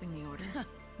of helping the Order?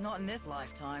 Not in this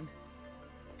lifetime.